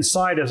looking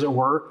inside, as it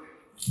were,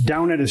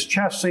 down at his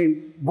chest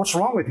saying, what's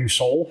wrong with you,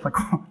 soul? Like,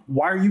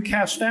 why are you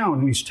cast down?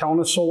 And he's telling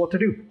his soul what to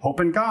do. Hope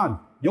in God.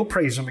 You'll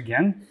praise him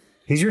again.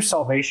 He's your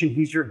salvation.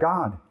 He's your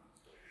God.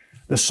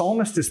 The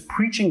psalmist is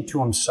preaching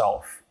to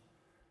himself.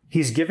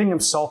 He's giving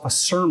himself a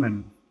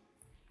sermon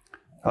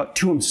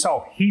to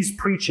himself. He's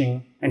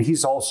preaching and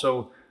he's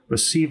also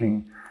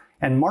receiving.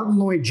 And Martin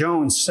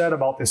Lloyd-Jones said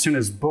about this in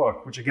his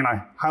book, which again,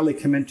 I highly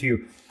commend to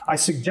you. I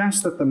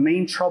suggest that the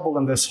main trouble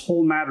in this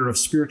whole matter of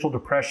spiritual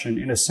depression,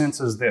 in a sense,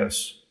 is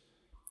this,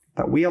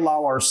 that we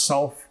allow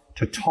ourselves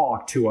to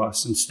talk to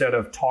us instead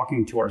of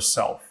talking to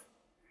ourselves.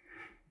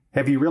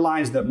 Have you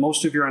realized that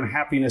most of your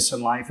unhappiness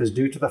in life is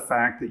due to the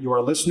fact that you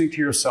are listening to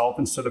yourself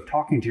instead of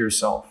talking to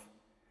yourself?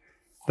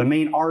 The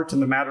main art in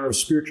the matter of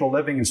spiritual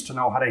living is to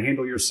know how to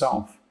handle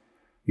yourself.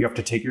 You have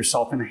to take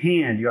yourself in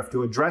hand. You have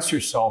to address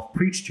yourself,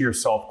 preach to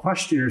yourself,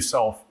 question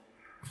yourself.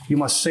 You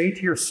must say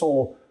to your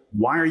soul,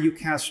 why are you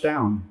cast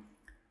down?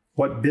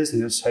 What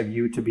business have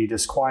you to be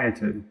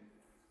disquieted?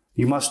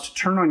 You must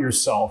turn on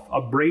yourself,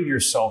 upbraid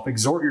yourself,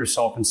 exhort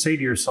yourself, and say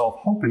to yourself,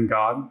 hope in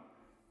God,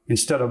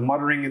 instead of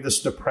muttering in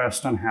this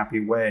depressed, unhappy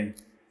way.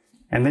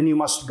 And then you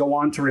must go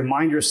on to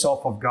remind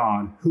yourself of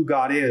God, who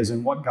God is,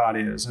 and what God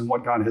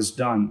has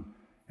done,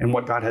 and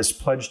what God has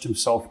pledged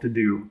himself to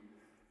do.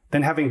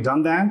 Then having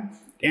done that,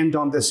 end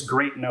on this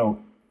great note.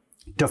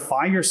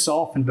 Defy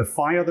yourself and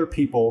defy other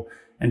people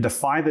and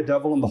defy the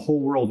devil and the whole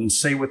world and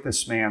say with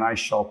this man, I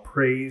shall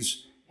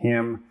praise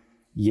him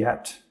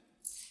yet.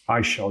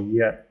 I shall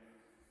yet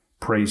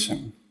praise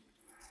him.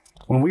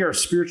 When we are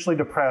spiritually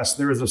depressed,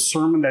 there is a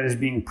sermon that is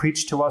being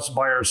preached to us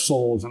by our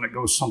souls, and it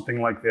goes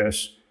something like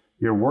this.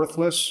 You're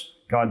worthless.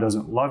 God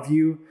doesn't love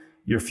you.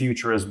 Your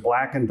future is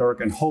black and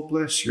dark and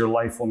hopeless. Your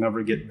life will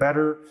never get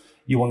better.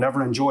 You will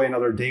never enjoy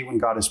another day when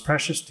God is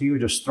precious to you.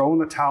 Just throw in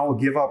the towel,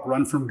 give up,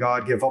 run from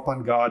God, give up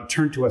on God,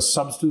 turn to a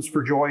substance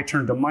for joy,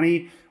 turn to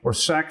money or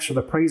sex or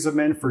the praise of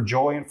men for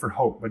joy and for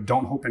hope, but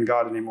don't hope in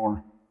God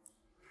anymore.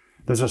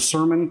 There's a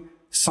sermon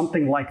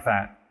something like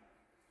that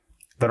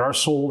our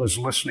soul is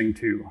listening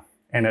to,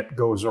 and it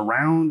goes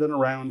around and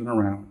around and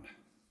around.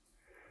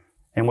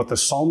 And what the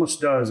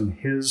psalmist does in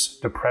his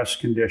depressed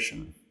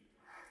condition,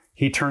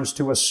 he turns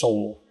to his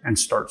soul and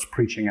starts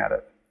preaching at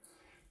it.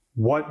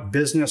 What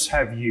business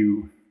have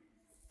you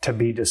to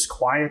be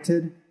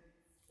disquieted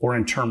or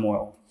in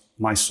turmoil,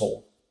 my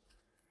soul?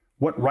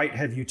 What right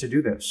have you to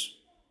do this?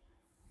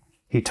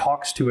 He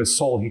talks to his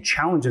soul. He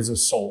challenges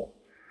his soul.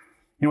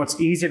 You know, it's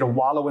easy to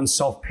wallow in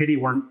self-pity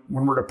when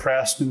we're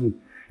depressed, and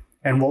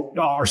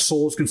our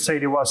souls can say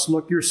to us,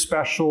 look, you're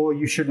special.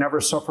 You should never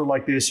suffer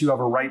like this. You have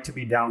a right to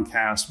be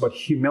downcast. But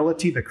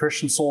humility, the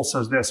Christian soul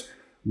says this: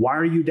 why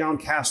are you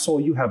downcast, soul?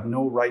 You have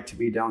no right to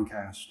be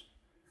downcast.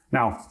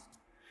 Now,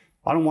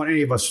 I don't want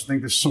any of us to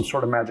think this is some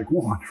sort of magic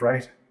wand,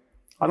 right?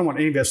 I don't want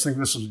any of us to think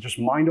this is just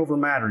mind over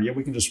matter. Yeah,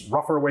 we can just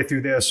rough our way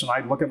through this, and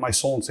I look at my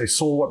soul and say,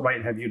 soul, what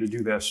right have you to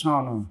do this?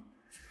 No.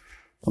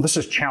 Well, this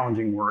is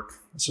challenging work.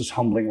 This is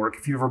humbling work.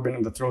 If you've ever been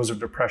in the throes of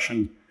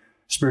depression,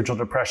 spiritual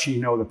depression, you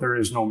know that there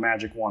is no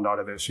magic wand out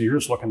of this. So you're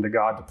just looking to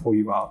God to pull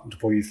you out and to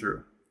pull you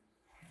through.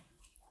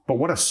 But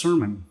what a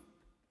sermon.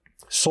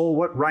 Soul,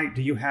 what right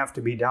do you have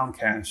to be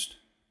downcast?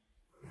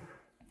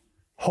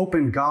 Hope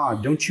in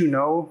God. Don't you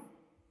know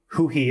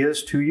who he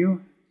is to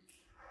you?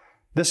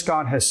 This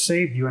God has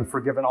saved you and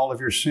forgiven all of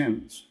your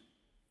sins.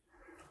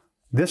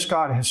 This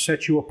God has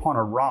set you upon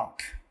a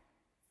rock.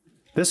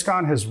 This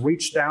God has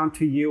reached down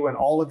to you in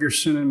all of your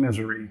sin and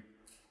misery,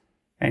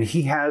 and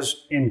he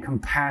has, in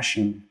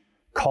compassion,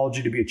 called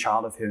you to be a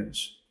child of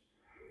his.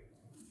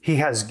 He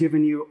has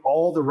given you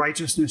all the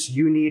righteousness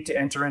you need to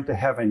enter into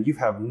heaven. You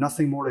have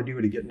nothing more to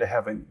do to get into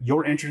heaven.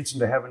 Your entrance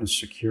into heaven is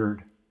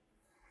secured.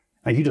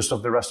 And you just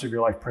live the rest of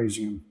your life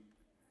praising him.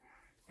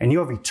 And you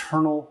have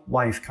eternal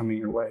life coming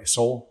your way.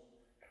 Soul,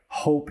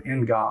 hope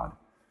in God.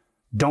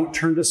 Don't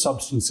turn to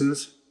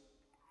substances.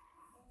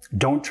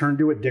 Don't turn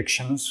to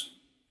addictions.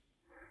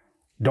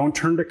 Don't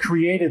turn to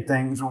created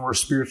things when we're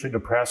spiritually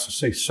depressed and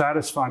say,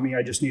 satisfy me,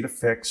 I just need a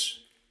fix.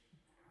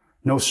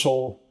 No,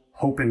 soul,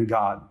 hope in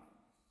God.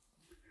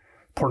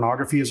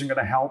 Pornography isn't going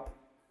to help.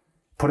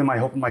 Putting my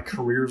hope in my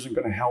career isn't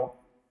going to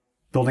help.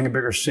 Building a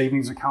bigger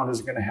savings account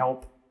isn't going to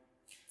help.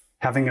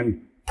 Having a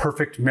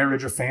perfect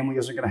marriage or family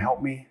isn't going to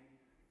help me.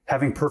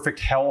 Having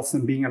perfect health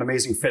and being in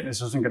amazing fitness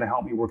isn't going to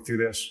help me work through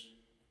this.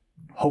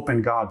 Hope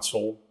in God,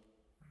 soul.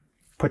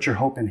 Put your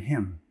hope in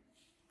him.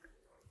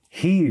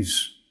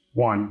 He's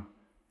one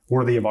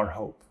worthy of our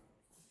hope.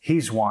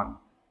 He's one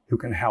who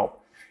can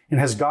help. And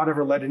has God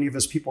ever let any of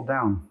his people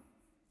down?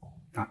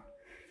 Not.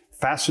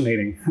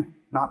 Fascinating.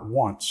 Not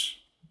once.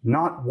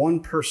 Not one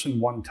person,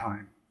 one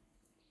time.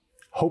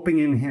 Hoping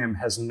in him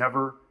has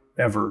never,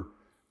 ever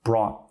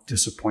brought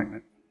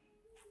disappointment.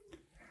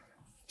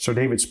 So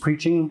David's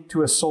preaching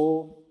to his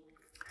soul.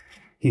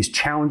 He's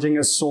challenging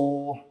his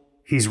soul.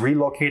 He's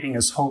relocating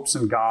his hopes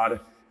in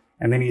God.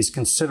 And then he's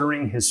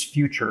considering his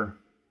future.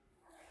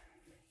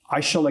 I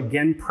shall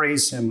again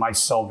praise him, my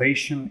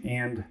salvation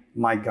and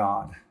my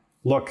God.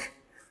 Look,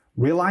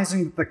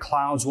 realizing that the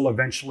clouds will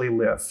eventually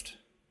lift,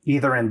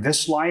 either in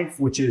this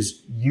life, which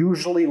is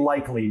usually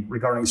likely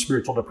regarding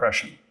spiritual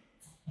depression,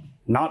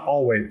 not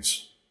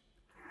always,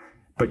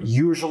 but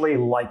usually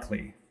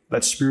likely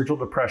that spiritual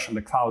depression,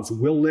 the clouds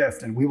will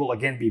lift, and we will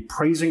again be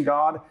praising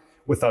God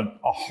with a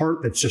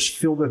heart that's just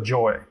filled with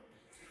joy.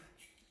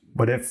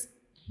 But if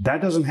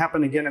that doesn't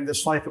happen again in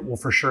this life, it will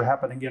for sure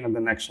happen again in the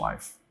next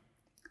life.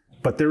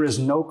 But there is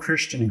no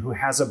Christian who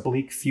has a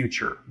bleak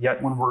future.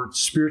 Yet when we're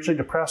spiritually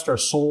depressed, our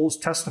souls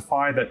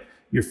testify that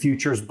your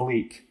future is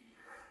bleak.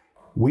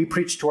 We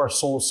preach to our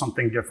souls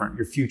something different.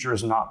 Your future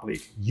is not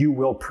bleak. You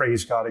will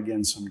praise God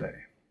again someday.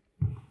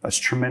 That's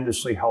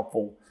tremendously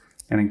helpful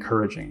and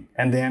encouraging.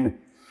 And then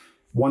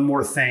one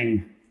more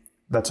thing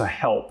that's a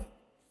help,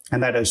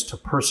 and that is to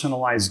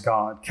personalize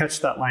God. Catch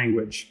that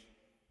language.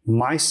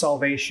 My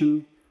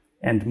salvation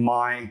and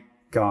my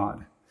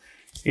God.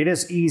 It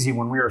is easy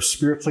when we are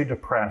spiritually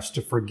depressed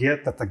to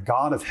forget that the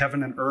God of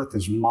heaven and earth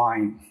is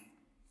mine.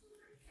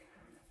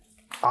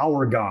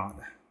 Our God.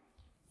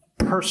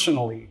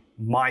 Personally,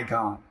 my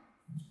God.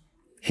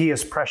 He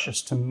is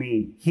precious to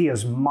me. He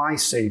is my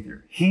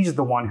Savior. He's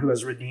the one who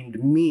has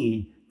redeemed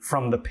me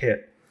from the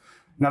pit.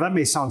 Now that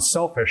may sound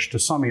selfish to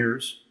some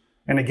ears,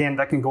 and again,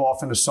 that can go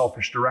off in a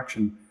selfish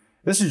direction.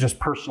 This is just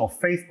personal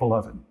faith,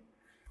 beloved.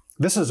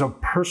 This is a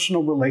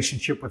personal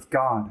relationship with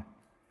God.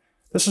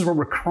 This is where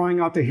we're crying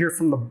out to him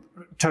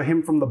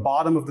from the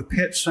bottom of the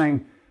pit,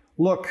 saying,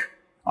 look,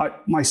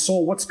 my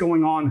soul, what's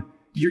going on?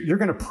 You're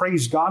going to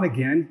praise God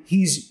again.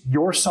 He's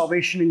your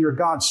salvation and your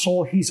God.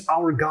 Soul, he's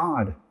our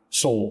God,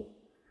 soul.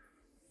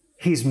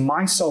 He's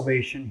my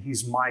salvation.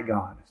 He's my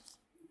God.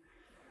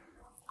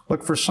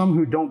 Look, for some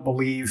who don't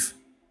believe,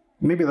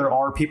 maybe there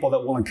are people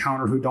that we'll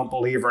encounter who don't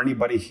believe, or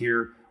anybody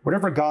here,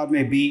 whatever God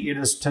may be, it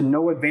is to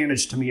no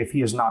advantage to me if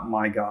he is not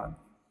my God.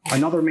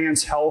 Another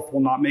man's health will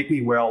not make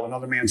me well.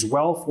 Another man's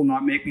wealth will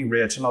not make me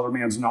rich. Another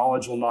man's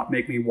knowledge will not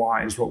make me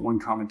wise, wrote one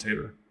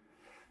commentator.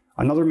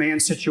 Another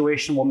man's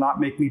situation will not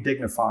make me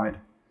dignified.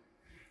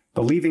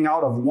 The leaving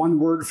out of one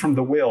word from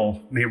the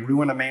will may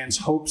ruin a man's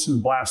hopes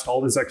and blast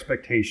all his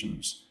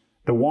expectations.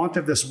 The want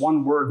of this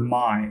one word,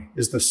 my,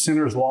 is the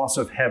sinner's loss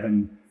of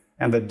heaven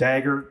and the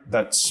dagger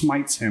that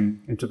smites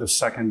him into the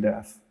second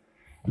death.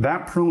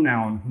 That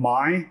pronoun,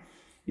 my,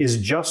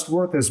 is just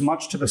worth as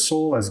much to the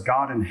soul as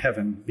God in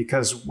heaven,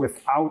 because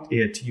without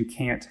it, you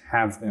can't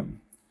have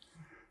them.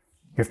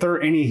 If there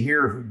are any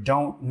here who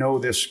don't know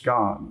this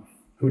God,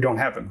 who don't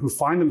have him, who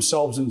find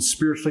themselves in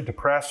spiritually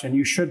depressed, and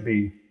you should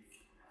be,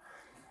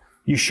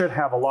 you should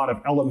have a lot of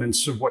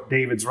elements of what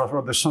David's,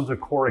 or the sons of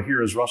Korah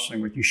here is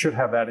wrestling with. You should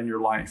have that in your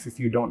life if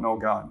you don't know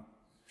God.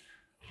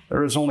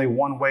 There is only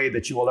one way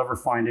that you will ever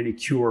find any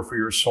cure for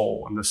your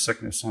soul and the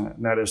sickness in it,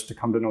 and that is to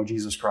come to know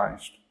Jesus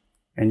Christ.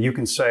 And you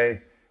can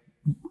say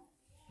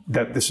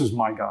that this is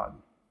my God,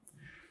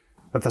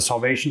 that the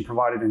salvation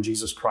provided in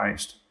Jesus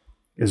Christ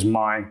is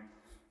my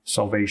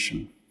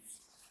salvation.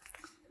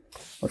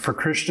 But for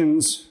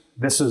Christians,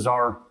 this is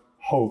our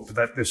hope,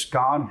 that this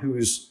God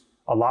who's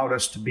allowed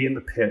us to be in the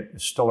pit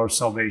is still our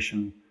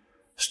salvation,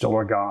 still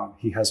our God.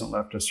 He hasn't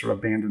left us or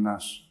abandoned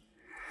us.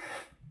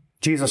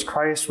 Jesus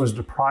Christ was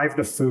deprived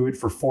of food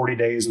for 40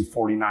 days and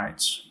 40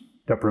 nights,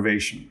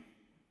 deprivation.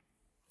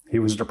 He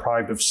was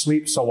deprived of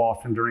sleep so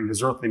often during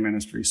his earthly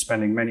ministry,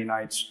 spending many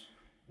nights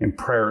in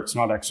prayer. It's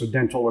not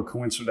accidental or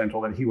coincidental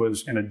that he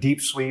was in a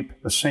deep sleep,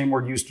 the same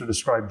word used to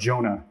describe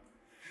Jonah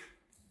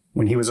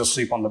when he was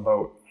asleep on the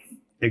boat,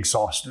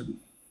 exhausted,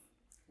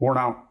 worn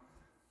out.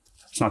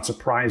 It's not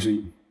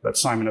surprising that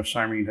Simon of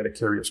Cyrene had to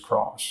carry his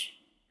cross,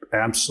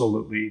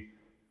 absolutely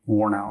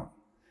worn out.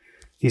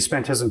 He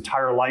spent his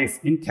entire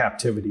life in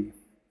captivity,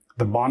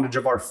 the bondage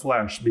of our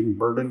flesh, being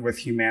burdened with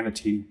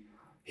humanity.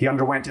 He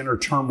underwent inner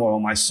turmoil.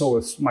 My soul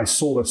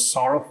is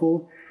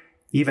sorrowful,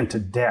 even to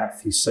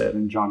death, he said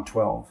in John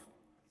 12.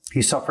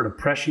 He suffered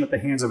oppression at the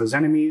hands of his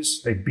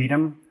enemies. They beat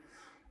him.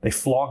 They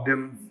flogged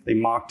him. They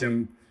mocked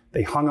him.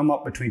 They hung him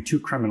up between two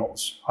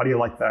criminals. How do you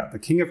like that? The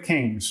King of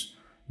Kings,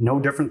 no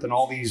different than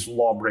all these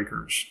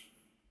lawbreakers.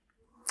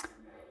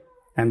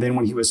 And then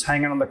when he was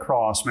hanging on the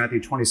cross,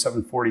 Matthew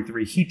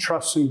 27:43, he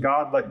trusts in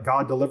God, let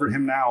God deliver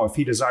him now if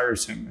he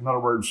desires him. In other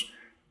words,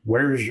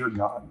 where is your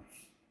God?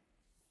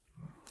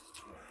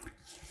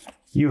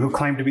 You who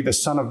claim to be the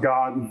Son of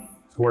God,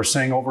 who are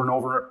saying over and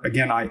over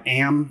again, I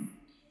am,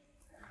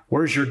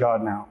 where's your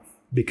God now?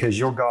 Because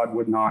your God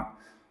would not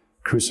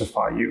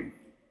crucify you.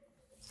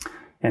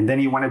 And then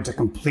he went into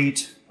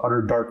complete,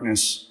 utter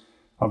darkness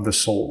of the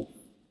soul.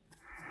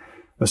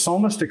 The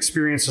psalmist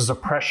experiences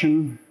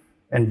oppression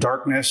and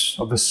darkness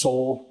of the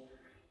soul,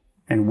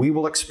 and we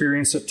will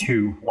experience it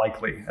too,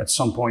 likely, at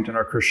some point in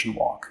our Christian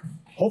walk.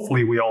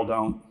 Hopefully we all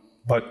don't,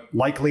 but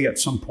likely at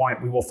some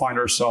point we will find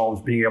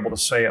ourselves being able to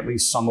say at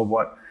least some of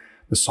what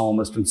the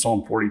psalmist in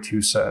Psalm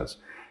 42 says,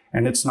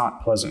 and it's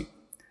not pleasant.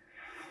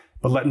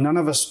 But let none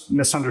of us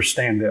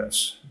misunderstand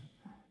this.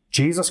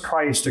 Jesus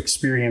Christ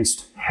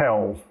experienced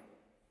hell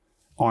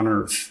on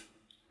earth,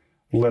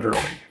 literally.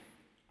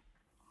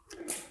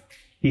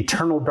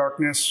 Eternal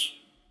darkness,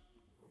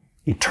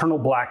 eternal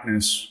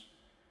blackness,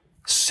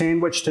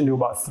 sandwiched into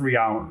about 3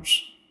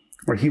 hours,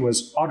 where he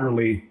was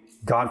utterly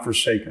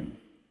God-forsaken,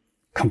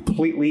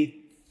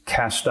 completely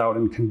cast out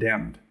and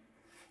condemned,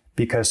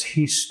 because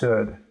he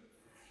stood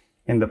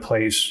in the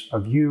place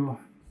of you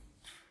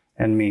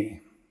and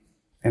me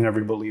and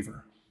every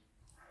believer.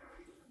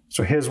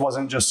 So his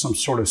wasn't just some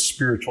sort of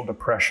spiritual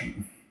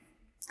depression.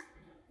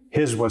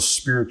 His was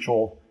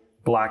spiritual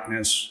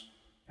blackness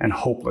and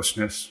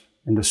hopelessness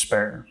and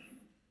despair.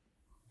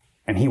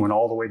 And he went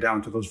all the way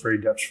down to those very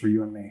depths for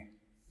you and me,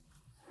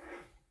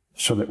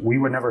 so that we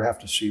would never have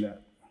to see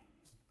that,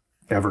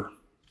 ever.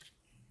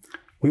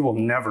 We will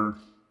never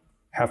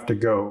have to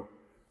go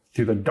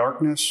through the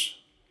darkness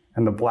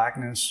and the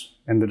blackness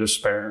and the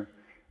despair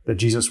that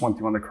Jesus went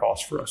through on the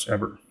cross for us,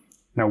 ever.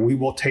 Now, we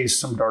will taste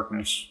some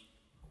darkness.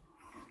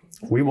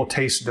 We will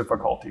taste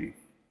difficulty.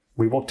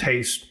 We will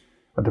taste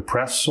a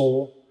depressed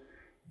soul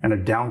and a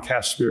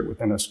downcast spirit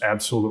within us,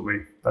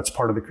 absolutely. That's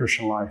part of the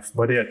Christian life.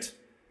 But it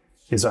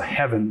is a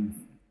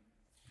heaven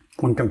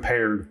when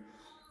compared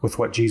with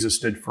what Jesus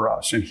did for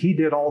us. And he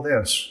did all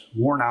this,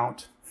 worn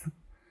out,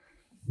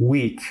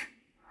 weak,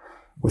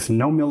 with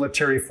no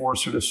military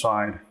force at his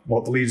side.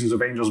 Well, the legions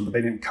of angels, but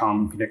they didn't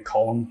come. He didn't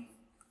call them.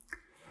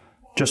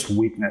 Just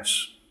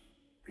weakness.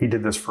 He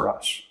did this for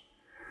us.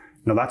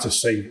 Now that's a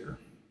Savior.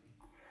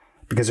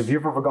 Because if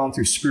you've ever gone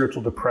through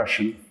spiritual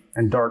depression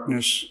and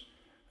darkness,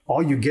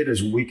 all you get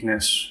is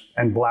weakness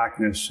and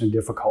blackness and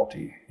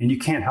difficulty. And you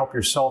can't help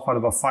yourself out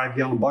of a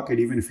 5-gallon bucket,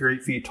 even if you're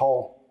 8 feet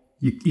tall.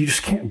 You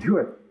just can't do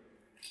it.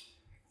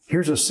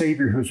 Here's a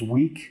Savior who's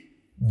weak,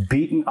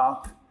 beaten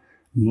up,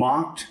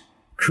 mocked,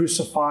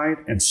 crucified,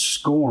 and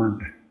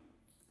scorned.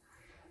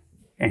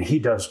 And he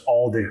does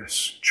all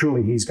this.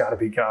 Truly, he's got to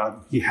be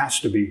God. He has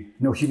to be.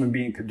 No human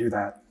being could do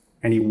that.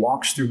 And he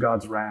walks through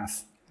God's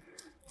wrath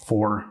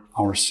for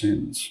our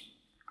sins.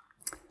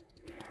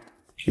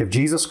 If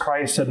Jesus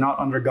Christ had not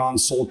undergone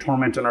soul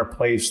torment in our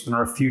place, then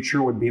our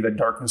future would be the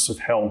darkness of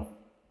hell,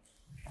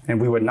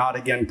 and we would not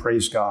again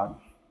praise God.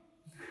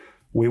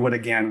 we would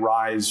again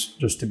rise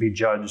just to be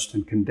judged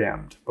and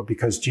condemned. But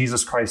because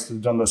Jesus Christ has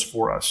done this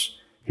for us,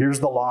 here's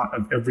the lot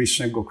of every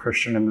single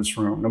Christian in this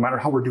room, no matter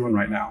how we're doing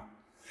right now.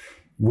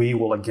 We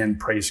will again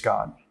praise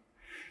God.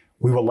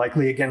 We will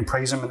likely again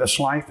praise him in this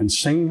life and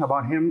sing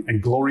about him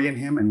and glory in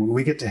him. And when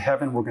we get to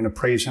heaven, we're going to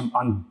praise him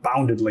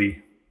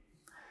unboundedly,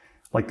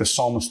 like the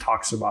psalmist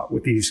talks about,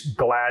 with these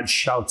glad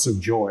shouts of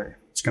joy.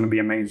 It's going to be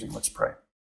amazing. Let's pray.